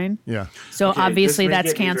was fine. Yeah. So Okay, obviously this may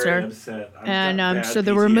that's get me very cancer. upset. I've And got bad so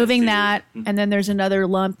they're removing PTSD. that. And then there's another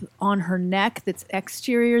lump on her neck that's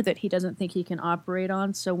exterior that he doesn't think he can operate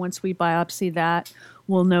on. So once we biopsy that,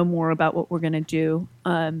 we'll know more about what we're going to do.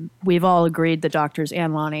 We've all agreed, the doctors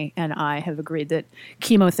and Lonnie and I have agreed that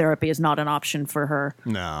chemotherapy is not an option for her.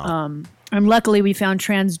 No. And luckily we found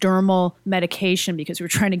transdermal medication because we were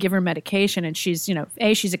trying to give her medication, and she's,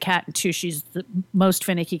 A, she's a cat, and 2, she's the most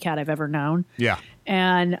finicky cat I've ever known. Yeah.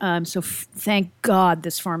 And so thank God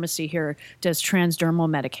this pharmacy here does transdermal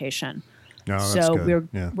medication. No, that's So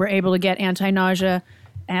good. we're able to get anti-nausea,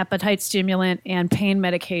 appetite stimulant, and pain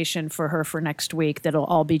medication for her for next week. That'll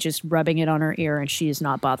all be just rubbing it on her ear, and she is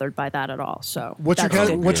not bothered by that at all. So What's your that's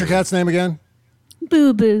cat? good. What's your cat's name again?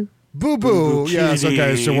 Boo Boo. Boo Boo. Yes.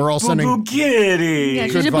 Okay. So we're all sending Boo Kitty. Yeah,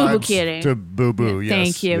 she's good a Boo Boo vibes kitty. to Boo Boo. Yes.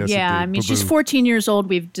 Thank you. Yes, Yeah, indeed. I mean, Boo she's Boo. 14 years old,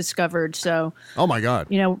 we've discovered. So, Oh my God.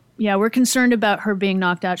 we're concerned about her being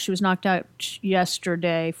knocked out. She was knocked out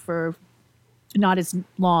yesterday for not as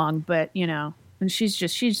long, but, and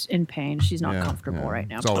she's in pain. She's not comfortable right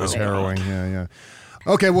now. It's always Poor baby. harrowing. Yeah.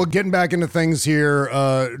 Okay, well, getting back into things here.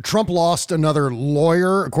 Trump lost another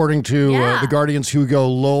lawyer, according to The Guardian's Hugo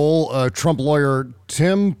Lowell. Trump lawyer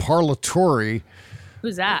Tim Parlatore.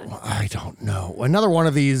 Who's that? I don't know. Another one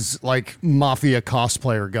of these mafia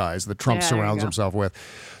cosplayer guys that Trump Yeah, there you surrounds go. himself with.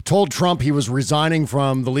 Told Trump he was resigning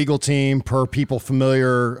from the legal team per people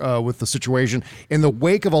familiar with the situation in the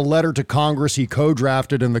wake of a letter to Congress he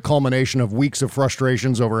co-drafted in the culmination of weeks of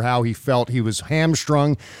frustrations over how he felt he was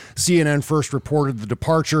hamstrung. CNN first reported the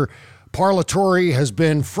departure. Parlatore has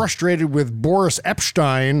been frustrated with Boris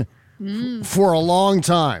Epstein for a long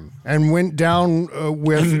time and went down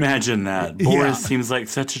with... Imagine that. Boris seems like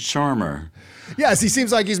such a charmer. Yes, he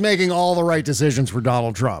seems like he's making all the right decisions for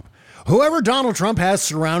Donald Trump. Whoever Donald Trump has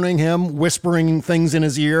surrounding him, whispering things in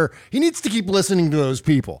his ear, he needs to keep listening to those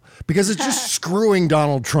people because it's just screwing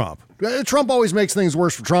Donald Trump. Trump always makes things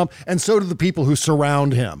worse for Trump, and so do the people who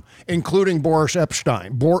surround him, including Boris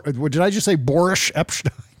Epstein. Did I just say Boris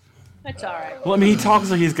Epstein? That's all right. Well, I mean, he talks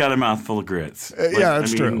like he's got a mouthful of grits. Yeah,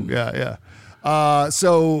 that's true. Yeah.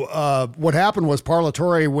 So what happened was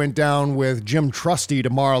Parlatore went down with Jim Trusty to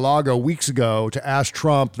Mar-a-Lago weeks ago to ask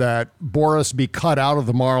Trump that Boris be cut out of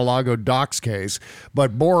the Mar-a-Lago docs case.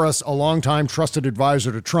 But Boris, a longtime trusted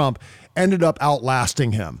advisor to Trump, ended up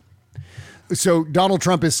outlasting him. So Donald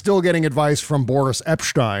Trump is still getting advice from Boris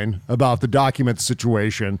Epstein about the document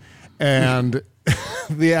situation, and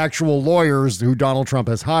the actual lawyers who Donald Trump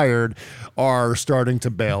has hired are starting to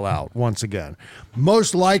bail out once again,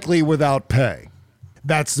 most likely without pay.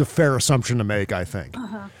 That's the fair assumption to make, I think.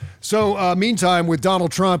 So meantime, with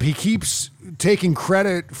Donald Trump, he keeps taking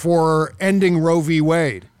credit for ending Roe v.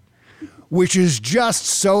 Wade, which is just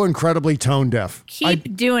so incredibly tone deaf.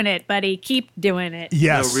 Keep doing it, buddy. Keep doing it.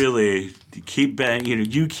 Yes. No, really. Keep bang.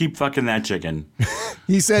 You keep fucking that chicken.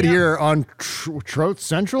 He said here on Truth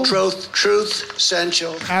Central. Truth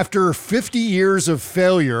Central. After 50 years of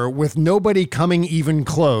failure with nobody coming even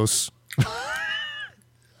close,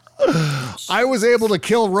 I was able to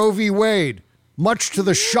kill Roe v. Wade, much to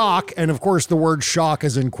the shock, and of course the word shock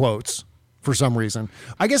is in quotes for some reason.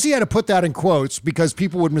 I guess he had to put that in quotes because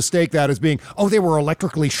people would mistake that as being, they were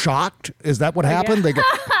electrically shocked? Is that what happened? They go,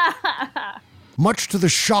 much to the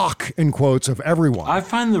shock, in quotes, of everyone. I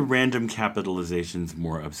find the random capitalizations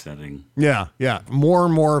more upsetting. Yeah. More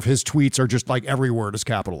and more of his tweets are just like every word is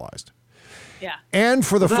capitalized. Yeah. And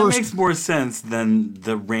for the that first... makes more sense than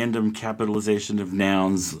the random capitalization of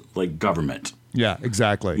nouns like government. Yeah,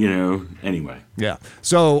 exactly. Anyway. Yeah.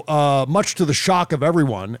 So much to the shock of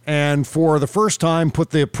everyone, and for the first time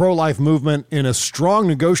put the pro-life movement in a strong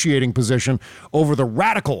negotiating position over the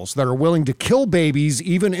radicals that are willing to kill babies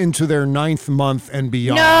even into their 9th month and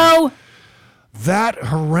beyond. No! That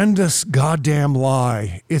horrendous goddamn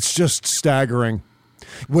lie. It's just staggering.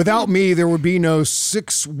 Without me, there would be no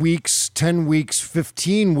 6 weeks, 10 weeks,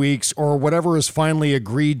 15 weeks, or whatever is finally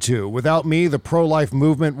agreed to. Without me, the pro-life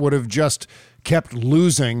movement would have just kept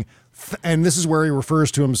losing. And this is where he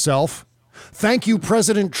refers to himself. Thank you,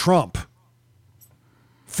 President Trump.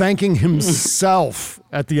 Thanking himself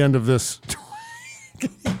at the end of this.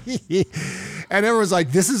 And everyone's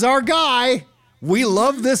like, this is our guy. We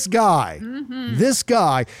love this guy. Mm-hmm. This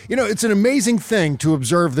guy. You know, it's an amazing thing to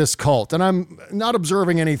observe this cult. And I'm not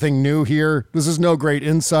observing anything new here. This is no great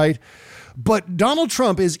insight. But Donald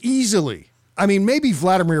Trump is easily, I mean, maybe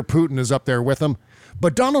Vladimir Putin is up there with him,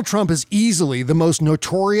 but Donald Trump is easily the most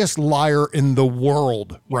notorious liar in the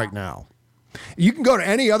world right now. You can go to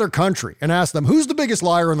any other country and ask them, who's the biggest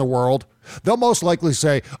liar in the world? They'll most likely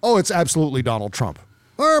say, oh, it's absolutely Donald Trump.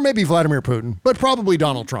 Or maybe Vladimir Putin, but probably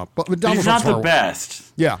Donald Trump. But Donald He's Trump's not the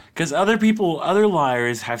best. Yeah. Because other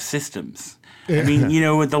liars have systems. I mean, you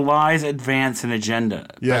know, the lies advance an agenda.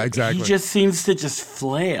 Yeah, but exactly. He just seems to just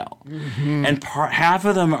flail. Mm-hmm. And half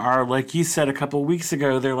of them are, like you said a couple of weeks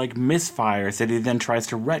ago, they're like misfires that he then tries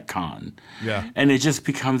to retcon. Yeah. And it just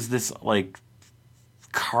becomes this, like,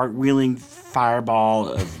 cartwheeling fireball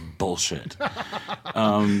of bullshit.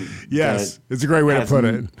 Yes, it's a great way to put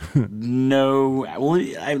it.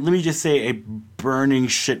 Let me just say a burning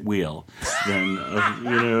shit wheel then,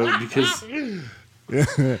 because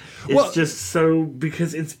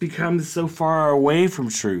because it's become so far away from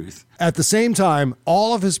truth. At the same time,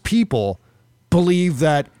 all of his people believe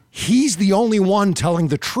that he's the only one telling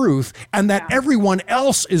the truth and that everyone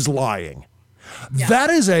else is lying. Yeah. That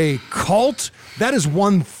is a cult. That is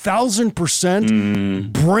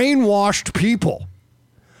 1,000% brainwashed people.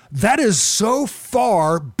 That is so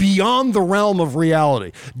far beyond the realm of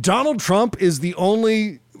reality. Donald Trump is the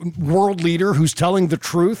only world leader who's telling the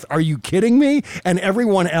truth. Are you kidding me? And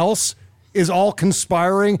everyone else is all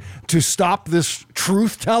conspiring to stop this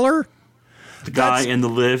truth teller? The guy in the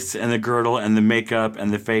lifts and the girdle and the makeup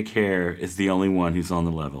and the fake hair is the only one who's on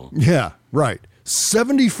the level. Yeah, right.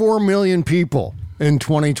 74 million people in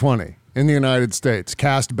 2020 in the United States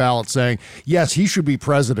cast ballots saying, yes, he should be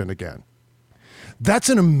president again. That's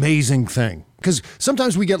an amazing thing, because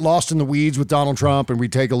sometimes we get lost in the weeds with Donald Trump and we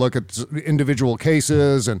take a look at individual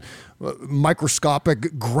cases and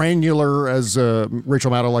microscopic, granular, as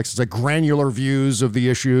Rachel Maddow likes to say, granular views of the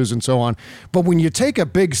issues and so on. But when you take a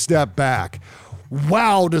big step back,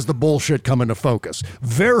 wow, does the bullshit come into focus.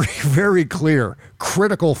 Very, very clear,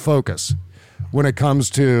 critical focus when it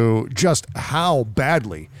comes to just how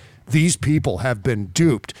badly these people have been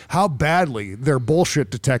duped, how badly their bullshit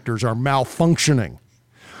detectors are malfunctioning.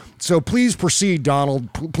 So please proceed,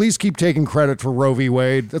 Donald. Please keep taking credit for Roe v.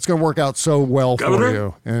 Wade. That's going to work out so well Governor, for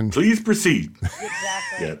you. And please proceed.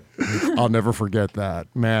 Exactly. I'll never forget that.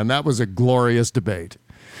 Man, that was a glorious debate.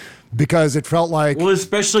 Because it felt like... Well,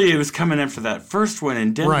 especially it was coming after that first one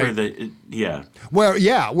in Denver. Right. Where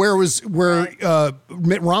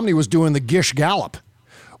Mitt Romney was doing the Gish Gallop.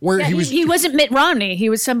 Where he wasn't Mitt Romney. He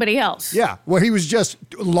was somebody else. Yeah, where he was just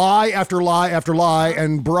lie after lie after lie,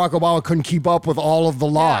 and Barack Obama couldn't keep up with all of the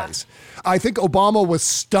lies. Yeah. I think Obama was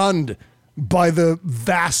stunned by the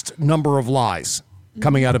vast number of lies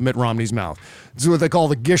coming out of Mitt Romney's mouth. It's what they call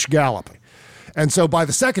the Gish Gallop. And so by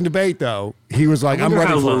the second debate, though, he was like, I'm ready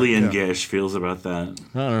for it. How Lillian Gish feels about that.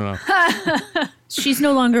 I don't know. She's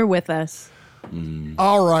no longer with us.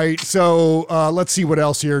 All right, so let's see what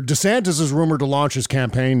else here. DeSantis is rumored to launch his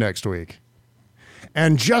campaign next week.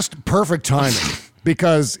 And just perfect timing,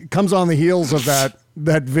 because it comes on the heels of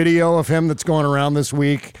that video of him that's going around this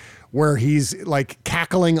week where he's like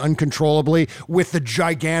cackling uncontrollably with the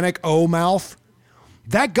gigantic O mouth.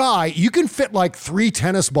 That guy, you can fit like 3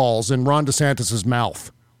 tennis balls in Ron DeSantis' mouth.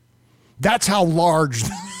 That's how large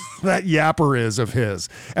that yapper is of his.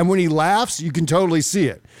 And when he laughs, you can totally see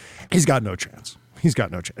it. He's got no chance. He's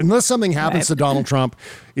got no chance. Unless something happens to Donald Trump,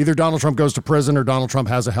 either Donald Trump goes to prison or Donald Trump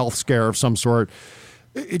has a health scare of some sort,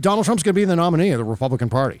 Donald Trump's going to be the nominee of the Republican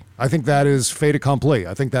Party. I think that is fait accompli.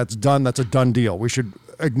 I think that's done. That's a done deal. We should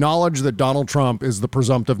acknowledge that Donald Trump is the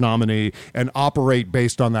presumptive nominee and operate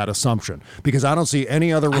based on that assumption, because I don't see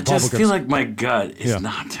any other Republicans. I just feel like my gut is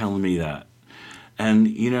not telling me that. And,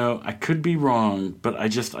 I could be wrong, but I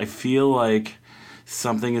feel like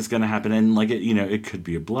something is going to happen, and it could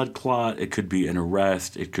be a blood clot, it could be an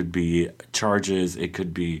arrest, it could be charges, it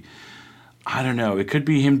could be, I don't know, it could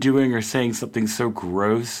be him doing or saying something so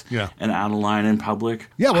gross and out of line in public.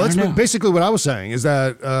 Yeah, well, that's basically what I was saying, is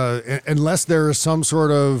that unless there is some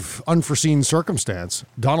sort of unforeseen circumstance,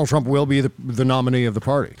 Donald Trump will be the nominee of the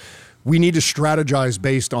party. We need to strategize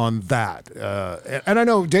based on that. And I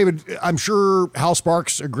know, David, I'm sure Hal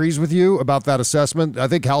Sparks agrees with you about that assessment. I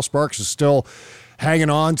think Hal Sparks is still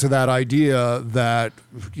hanging on to that idea that,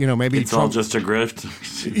 maybe it's all just a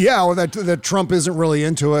grift. Yeah, or that Trump isn't really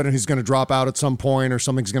into it and he's going to drop out at some point or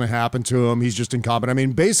something's going to happen to him. He's just incompetent. I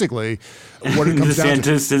mean, basically, what it comes down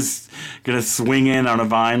to... DeSantis is going to swing in on a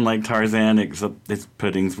vine like Tarzan, except his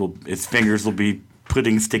fingers will be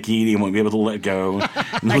pudding sticky and he won't be able to let go.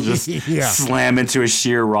 And he'll just slam into a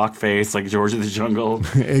sheer rock face like George of the Jungle.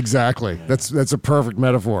 Exactly. That's a perfect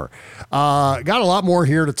metaphor. Got a lot more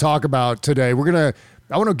here to talk about today. I want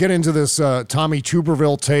to get into this Tommy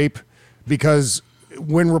Tuberville tape, because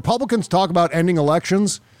when Republicans talk about ending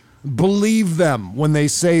elections, believe them when they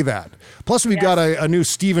say that. Plus, we've got a new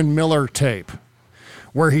Stephen Miller tape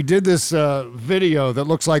where he did this video that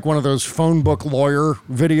looks like one of those phone book lawyer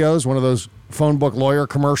videos, one of those phone book lawyer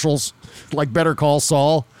commercials, like Better Call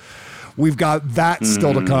Saul. We've got that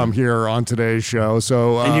still to come here on today's show.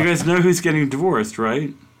 So, and you guys know who's getting divorced,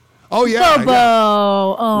 right? Oh, yeah. Bobo.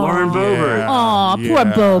 Yeah. Oh. Lauren Boebert. Oh, poor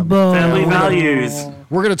Bobo. Family values.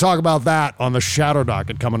 We're going to talk about that on the Shadow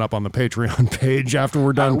Docket coming up on the Patreon page after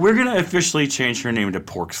we're done. We're going to officially change her name to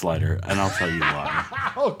Pork Slider, and I'll tell you why.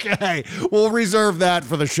 Okay. We'll reserve that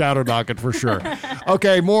for the Shadow Docket for sure.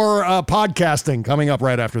 Okay, more podcasting coming up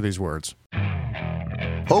right after these words.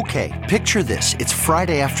 Okay, picture this. It's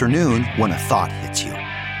Friday afternoon when a thought hits you.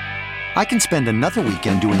 I can spend another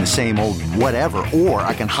weekend doing the same old whatever, or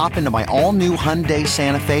I can hop into my all-new Hyundai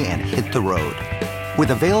Santa Fe and hit the road.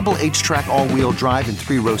 With available H-Track all-wheel drive and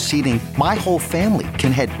 3-row seating, my whole family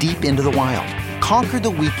can head deep into the wild. Conquer the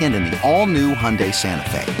weekend in the all-new Hyundai Santa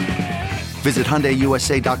Fe. Visit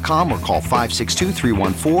HyundaiUSA.com or call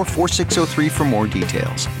 562-314-4603 for more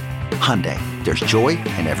details. Hyundai, there's joy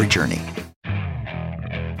in every journey.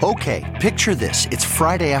 Okay, picture this. It's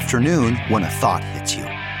Friday afternoon when a thought hits you.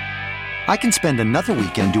 I can spend another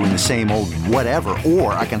weekend doing the same old whatever,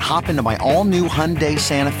 or I can hop into my all-new Hyundai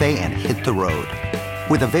Santa Fe and hit the road.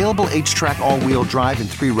 With available H-Track all-wheel drive and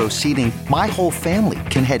 3-row seating, my whole family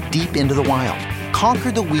can head deep into the wild.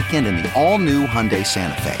 Conquer the weekend in the all-new Hyundai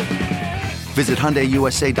Santa Fe. Visit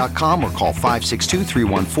HyundaiUSA.com or call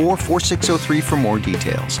 562-314-4603 for more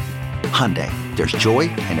details. Hyundai, there's joy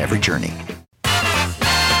in every journey.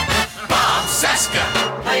 Bob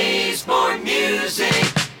Cesca plays more music.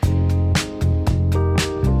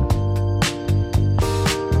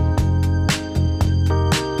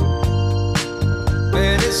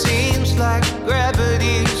 And it seems like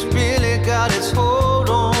gravity's really got its hold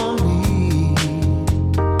on me.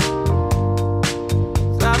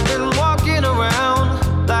 I've been walking around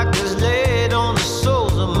like there's lead on the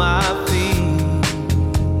soles of my feet.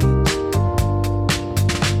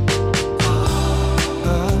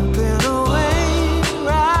 I've been away,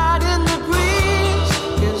 riding the breeze.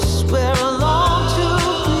 Guess where I long to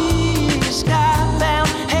be. Skybound,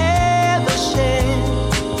 heather shed.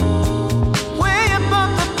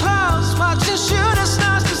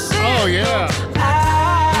 Oh, yeah.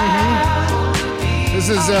 This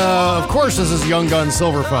is, of course, this is Young Gun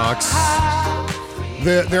Silver Fox.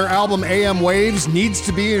 Their album AM Waves needs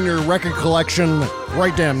to be in your record collection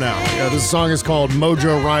right damn now. Yeah, this song is called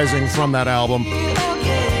Mojo Rising from that album.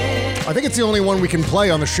 I think it's the only one we can play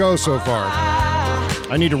on the show so far.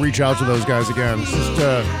 I need to reach out to those guys again. It's just,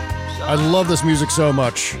 I love this music so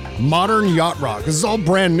much. Modern yacht rock. This is all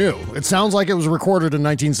brand new. It sounds like it was recorded in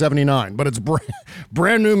 1979, but it's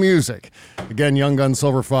brand new music. Again, Young Gun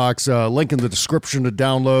Silver Fox. Link in the description to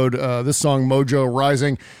download this song, Mojo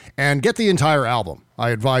Rising, and get the entire album. I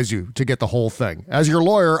advise you to get the whole thing. As your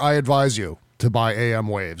lawyer, I advise you to buy AM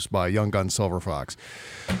Waves by Young Gun Silver Fox.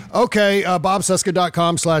 Okay,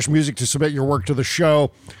 bobcesca.com/music to submit your work to the show.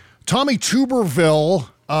 Tommy Tuberville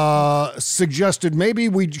suggested maybe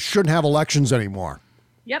we shouldn't have elections anymore.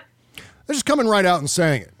 Yep. They're just coming right out and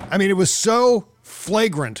saying it. I mean, it was so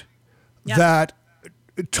flagrant that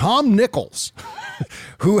Tom Nichols,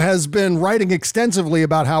 who has been writing extensively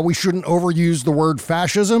about how we shouldn't overuse the word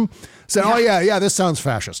fascism, said, oh, yeah, this sounds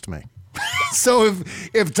fascist to me. So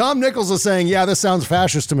if Tom Nichols is saying, yeah, this sounds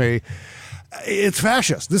fascist to me, it's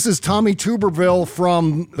fascist. This is Tommy Tuberville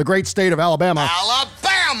from the great state of Alabama. Alabama.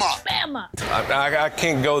 I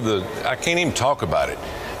can't I can't even talk about it.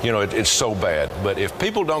 You know, it's so bad. But if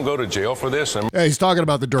people don't go to jail for this, and he's talking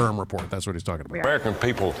about the Durham report. That's what he's talking about. American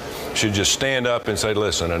people should just stand up and say,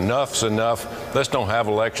 listen, enough's enough. Let's don't have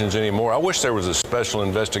elections anymore. I wish there was a special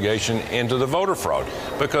investigation into the voter fraud,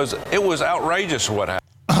 because it was outrageous what happened.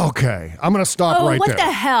 Okay, I'm going to stop right there. What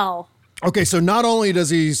the hell? Okay, so not only does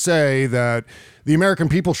he say that the American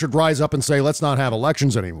people should rise up and say, let's not have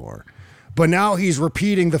elections anymore, but now he's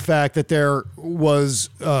repeating the fact that there was,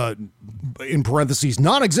 in parentheses,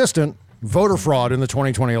 non-existent voter fraud in the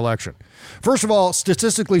 2020 election. First of all,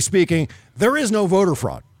 statistically speaking, there is no voter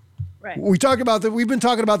fraud. Right. We talk about that. We've been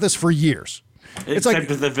talking about this for years. It's Except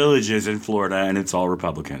for the villages in Florida, and it's all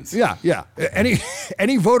Republicans. Yeah.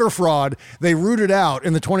 Any voter fraud they rooted out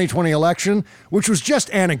in the 2020 election, which was just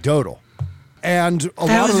anecdotal. And a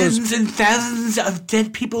lot of those, thousands and thousands of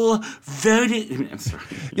dead people voted. I'm sorry.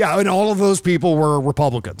 Yeah, and all of those people were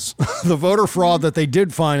Republicans. The voter fraud that they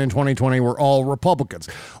did find in 2020 were all Republicans.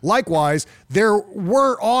 Likewise, there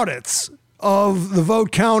were audits of the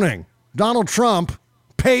vote counting. Donald Trump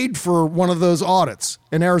paid for one of those audits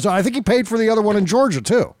in Arizona. I think he paid for the other one in Georgia,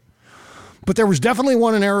 too. But there was definitely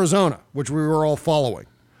one in Arizona, which we were all following.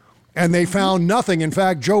 And they found nothing. In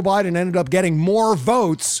fact, Joe Biden ended up getting more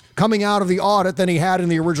votes coming out of the audit than he had in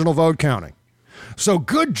the original vote counting. So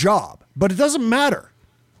good job. But it doesn't matter.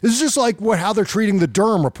 This is just like how they're treating the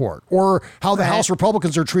Durham report or how the House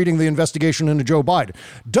Republicans are treating the investigation into Joe Biden.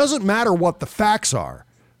 Doesn't matter what the facts are.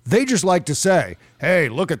 They just like to say, hey,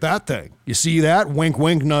 look at that thing. You see that? Wink,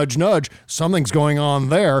 wink, nudge, nudge. Something's going on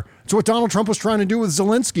there. It's what Donald Trump was trying to do with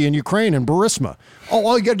Zelensky in Ukraine and Burisma. Oh,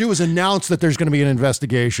 all you got to do is announce that there's going to be an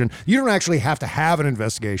investigation. You don't actually have to have an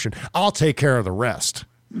investigation. I'll take care of the rest.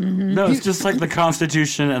 Mm-hmm. No, it's just like the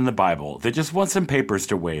Constitution and the Bible. They just want some papers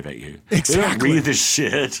to wave at you. Exactly. They don't read the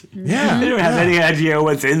shit. Yeah. They don't have any idea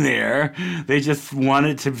what's in there. They just want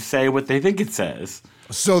it to say what they think it says.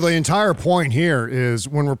 So the entire point here is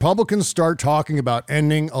when Republicans start talking about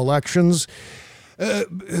ending elections,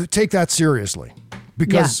 take that seriously.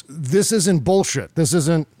 Because this isn't bullshit. This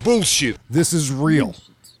isn't bullshit. This is real.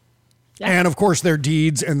 Yeah. And of course, their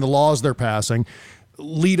deeds and the laws they're passing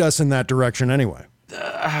lead us in that direction anyway.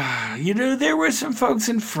 There were some folks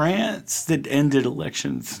in France that ended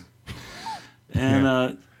elections.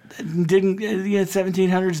 And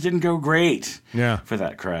 1700s didn't go great for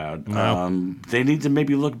that crowd. No. They need to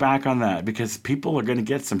maybe look back on that because people are going to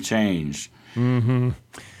get some change. Mm-hmm.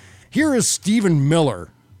 Here is Stephen Miller.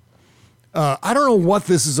 I don't know what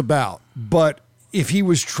this is about, but if he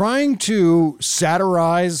was trying to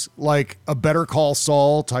satirize like a Better Call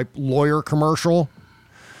Saul type lawyer commercial.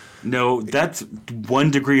 No, that's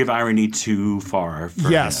one degree of irony too far for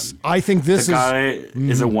him. I think this guy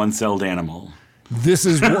is a one-celled animal.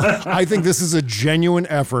 I think this is a genuine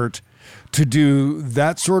effort to do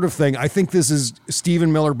that sort of thing. I think this is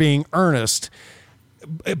Stephen Miller being earnest,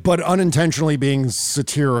 but unintentionally being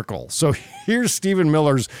satirical. So here's Stephen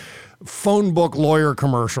Miller's phone book lawyer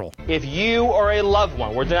commercial. If you or a loved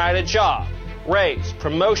one were denied a job, raise,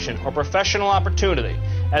 promotion, or professional opportunity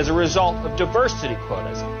as a result of diversity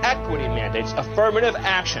quotas, equity mandates, affirmative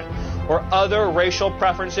action, or other racial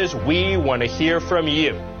preferences, we want to hear from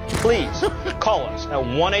you. Please call us at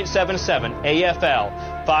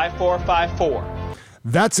 1-877-AFL-5454.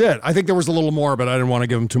 That's it. I think there was a little more, but I didn't want to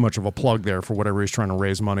give him too much of a plug there for whatever he's trying to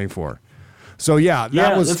raise money for. So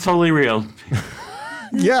that's totally real.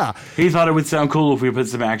 Yeah. He thought it would sound cool if we put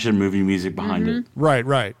some action movie music behind it.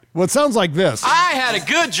 Right. Well, it sounds like this. I had a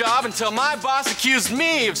good job until my boss accused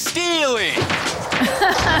me of stealing.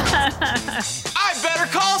 I better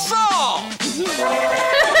call Saul.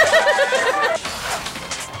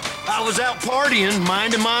 I was out partying,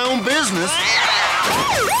 minding my own business.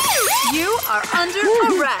 You are under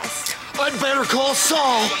arrest. I'd better call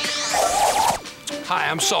Saul. Hi,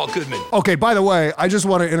 I'm Saul Goodman. Okay, by the way, I just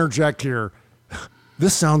want to interject here.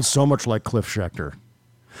 This sounds so much like Cliff Schecter.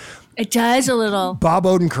 It does a little. Bob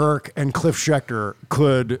Odenkirk and Cliff Schecter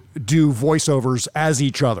could do voiceovers as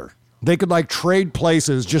each other. They could trade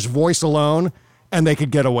places, just voice alone, and they could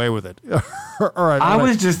get away with it. All right. I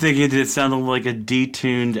was just thinking it sounded like a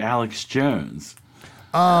detuned Alex Jones.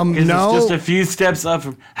 No. It's just a few steps up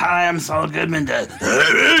from, hi, I'm Saul Goodman, to,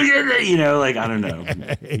 I don't know.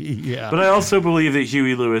 Yeah. But I also believe that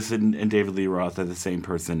Huey Lewis and David Lee Roth are the same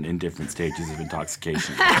person in different stages of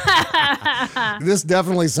intoxication. This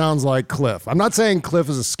definitely sounds like Cliff. I'm not saying Cliff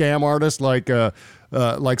is a scam artist like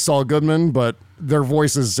Saul Goodman, but their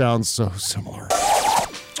voices sound so similar.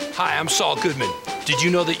 Hi, I'm Saul Goodman. Did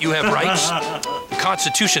you know that you have rights? The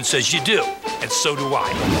Constitution says you do, and so do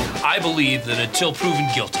I. I believe that until proven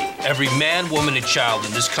guilty, every man, woman, and child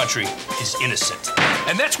in this country is innocent.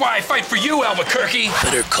 And that's why I fight for you, Albuquerque.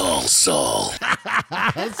 Better call Saul.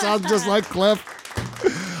 That sounds just like Cliff.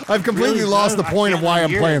 I've completely lost the point of why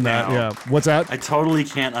I'm playing that. Yeah. What's that? I totally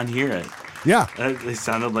can't unhear it. Yeah. They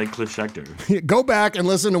sounded like Cliff Schecter. Go back and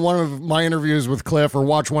listen to one of my interviews with Cliff or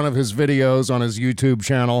watch one of his videos on his YouTube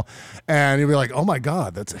channel, and you'll be like, oh my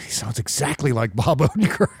God, he sounds exactly like Bob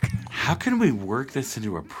Odenkirk. How can we work this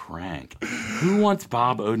into a prank? Who wants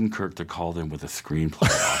Bob Odenkirk to call them with a screenplay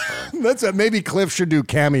offer? That's it. Maybe Cliff should do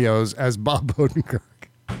cameos as Bob Odenkirk.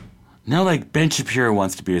 No, like Ben Shapiro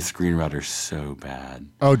wants to be a screenwriter so bad.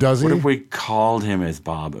 Oh, does he? What if we called him as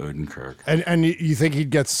Bob Odenkirk? And you think he'd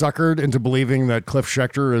get suckered into believing that Cliff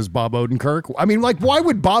Schecter is Bob Odenkirk? I mean, like, why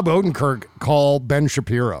would Bob Odenkirk call Ben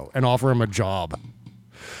Shapiro and offer him a job?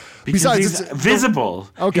 Because Besides, he's visible.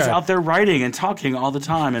 Okay. He's out there writing and talking all the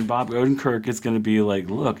time, and Bob Odenkirk is going to be like,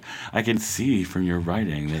 look, I can see from your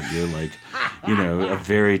writing that you're like, a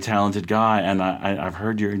very talented guy, and I've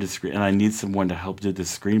heard you're into screen, and I need someone to help do the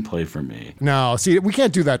screenplay for me. No, see, we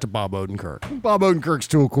can't do that to Bob Odenkirk. Bob Odenkirk's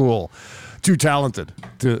too cool, too talented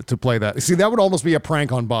to play that. See, that would almost be a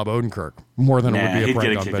prank on Bob Odenkirk more than it would be a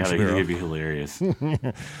prank on Ben Shapiro. He'd be hilarious.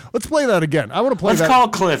 Let's play that again. I want to play that. Let's call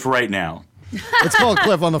Cliff right now. Let's call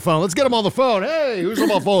Cliff on the phone. Let's get him on the phone. Hey, who's on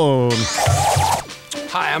the phone?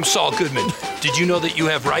 Hi, I'm Saul Goodman. Did you know that you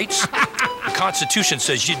have rights? The Constitution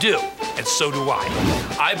says you do, and so do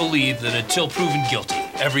I. I believe that until proven guilty,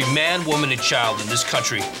 every man, woman, and child in this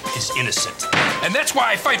country is innocent. And that's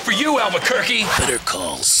why I fight for you, Albuquerque. Better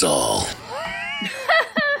call Saul.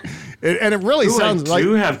 And it really sounds like... I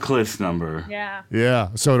do have Cliff's number. Yeah. Yeah,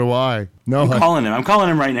 so do I. No, I'm calling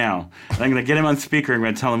him right now. And I'm going to get him on speaker and I'm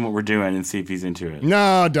going to tell him what we're doing and see if he's into it.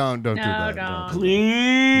 No, don't do that. Don't.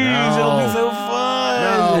 Please. No. It'll be so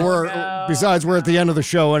fun. No, besides, we're at the end of the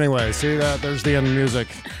show anyway. See that? There's the end of the music.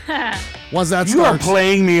 Once that starts... You are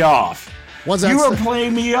playing me off. You are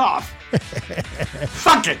playing me off.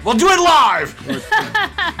 Fuck it. We'll do it live.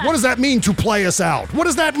 What does that mean to play us out? What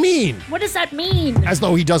does that mean? What does that mean? As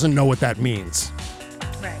though he doesn't know what that means.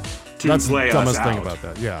 Right. That's the dumbest thing about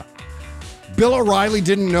that. Yeah. Bill O'Reilly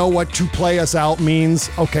didn't know what to play us out means.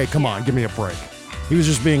 Okay, come on. Give me a break. He was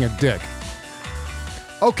just being a dick.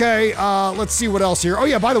 Okay, let's see what else here. Oh,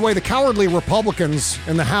 yeah, by the way, the cowardly Republicans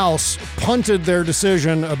in the House punted their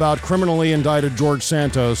decision about criminally indicted George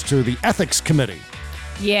Santos to the Ethics Committee.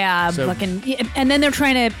 Yeah, and then they're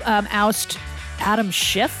trying to oust Adam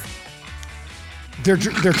Schiff. They're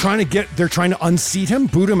trying to unseat him,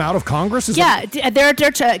 boot him out of Congress.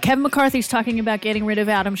 Kevin McCarthy's talking about getting rid of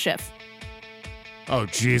Adam Schiff. Oh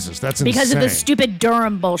Jesus, that's because insane. of the stupid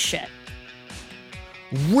Durham bullshit.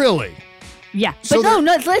 Really? Yeah, but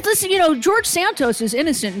no. Listen, George Santos is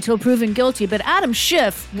innocent until proven guilty, but Adam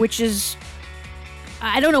Schiff, which is,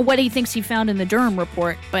 I don't know what he thinks he found in the Durham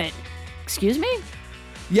report, but excuse me.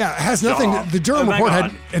 Yeah, it has nothing. The Durham report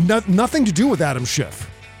had nothing to do with Adam Schiff.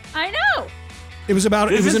 I know. It was about.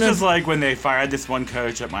 This is just like when they fired this one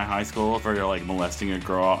coach at my high school for molesting a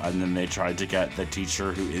girl, and then they tried to get the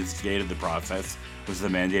teacher who instigated the process, was the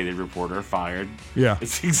mandated reporter, fired. Yeah,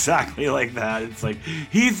 it's exactly like that. It's like,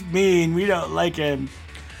 he's mean. We don't like him.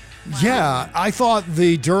 Yeah, I thought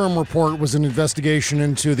the Durham report was an investigation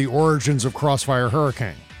into the origins of Crossfire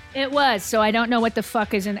Hurricane. It was, so I don't know what the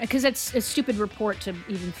fuck is in it, because it's a stupid report to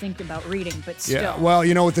even think about reading, but still. Yeah, well,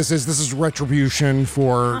 you know what this is? This is retribution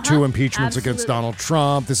for 2 impeachments against Donald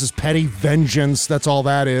Trump. This is petty vengeance. That's all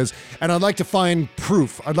that is. And I'd like to find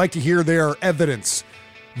proof. I'd like to hear their evidence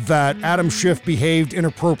that Adam Schiff behaved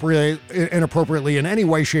inappropriately in any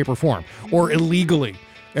way, shape, or form, or illegally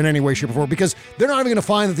in any way, shape, or form, because they're not even going to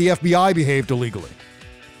find that the FBI behaved illegally.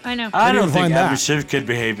 I know. I don't think Adam Schiff could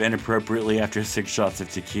behave inappropriately after 6 shots of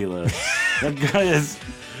tequila. That guy is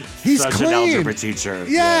such an algebra teacher.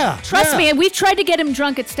 Yeah. Trust me, we've tried to get him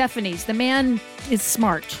drunk at Stephanie's. The man is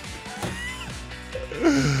smart.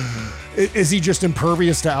 Is he just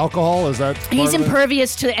impervious to alcohol? Is that part He's of it?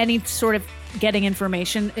 impervious to any sort of getting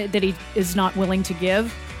information that he is not willing to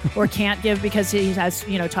give or can't give because he has,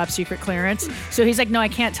 top secret clearance. So he's like, no, I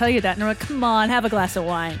can't tell you that. And I'm like, come on, have a glass of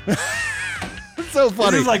wine. So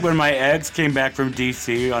funny. This is like when my ex came back from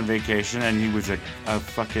D.C. on vacation and he was a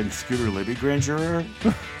fucking Scooter Libby grand juror.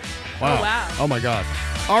 Wow. Oh, wow. Oh, my God.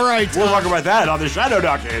 All right. We'll talk about that on the Shadow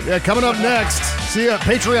Doctor. Yeah, coming up next. See you at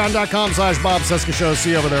patreon.com/Bob Cesca Show.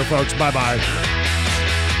 See you over there, folks. Bye-bye.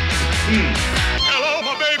 Hello,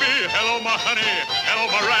 my baby. Hello, my honey.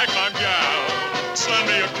 Hello, my ragtime gal. Send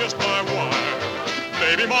me a kiss by wire.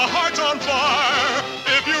 Baby, my heart's on fire.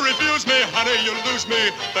 If you refuse me, honey, you lose me.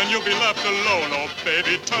 Then you'll be left alone. Oh,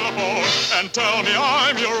 baby, telephone and tell me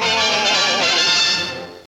I'm your own.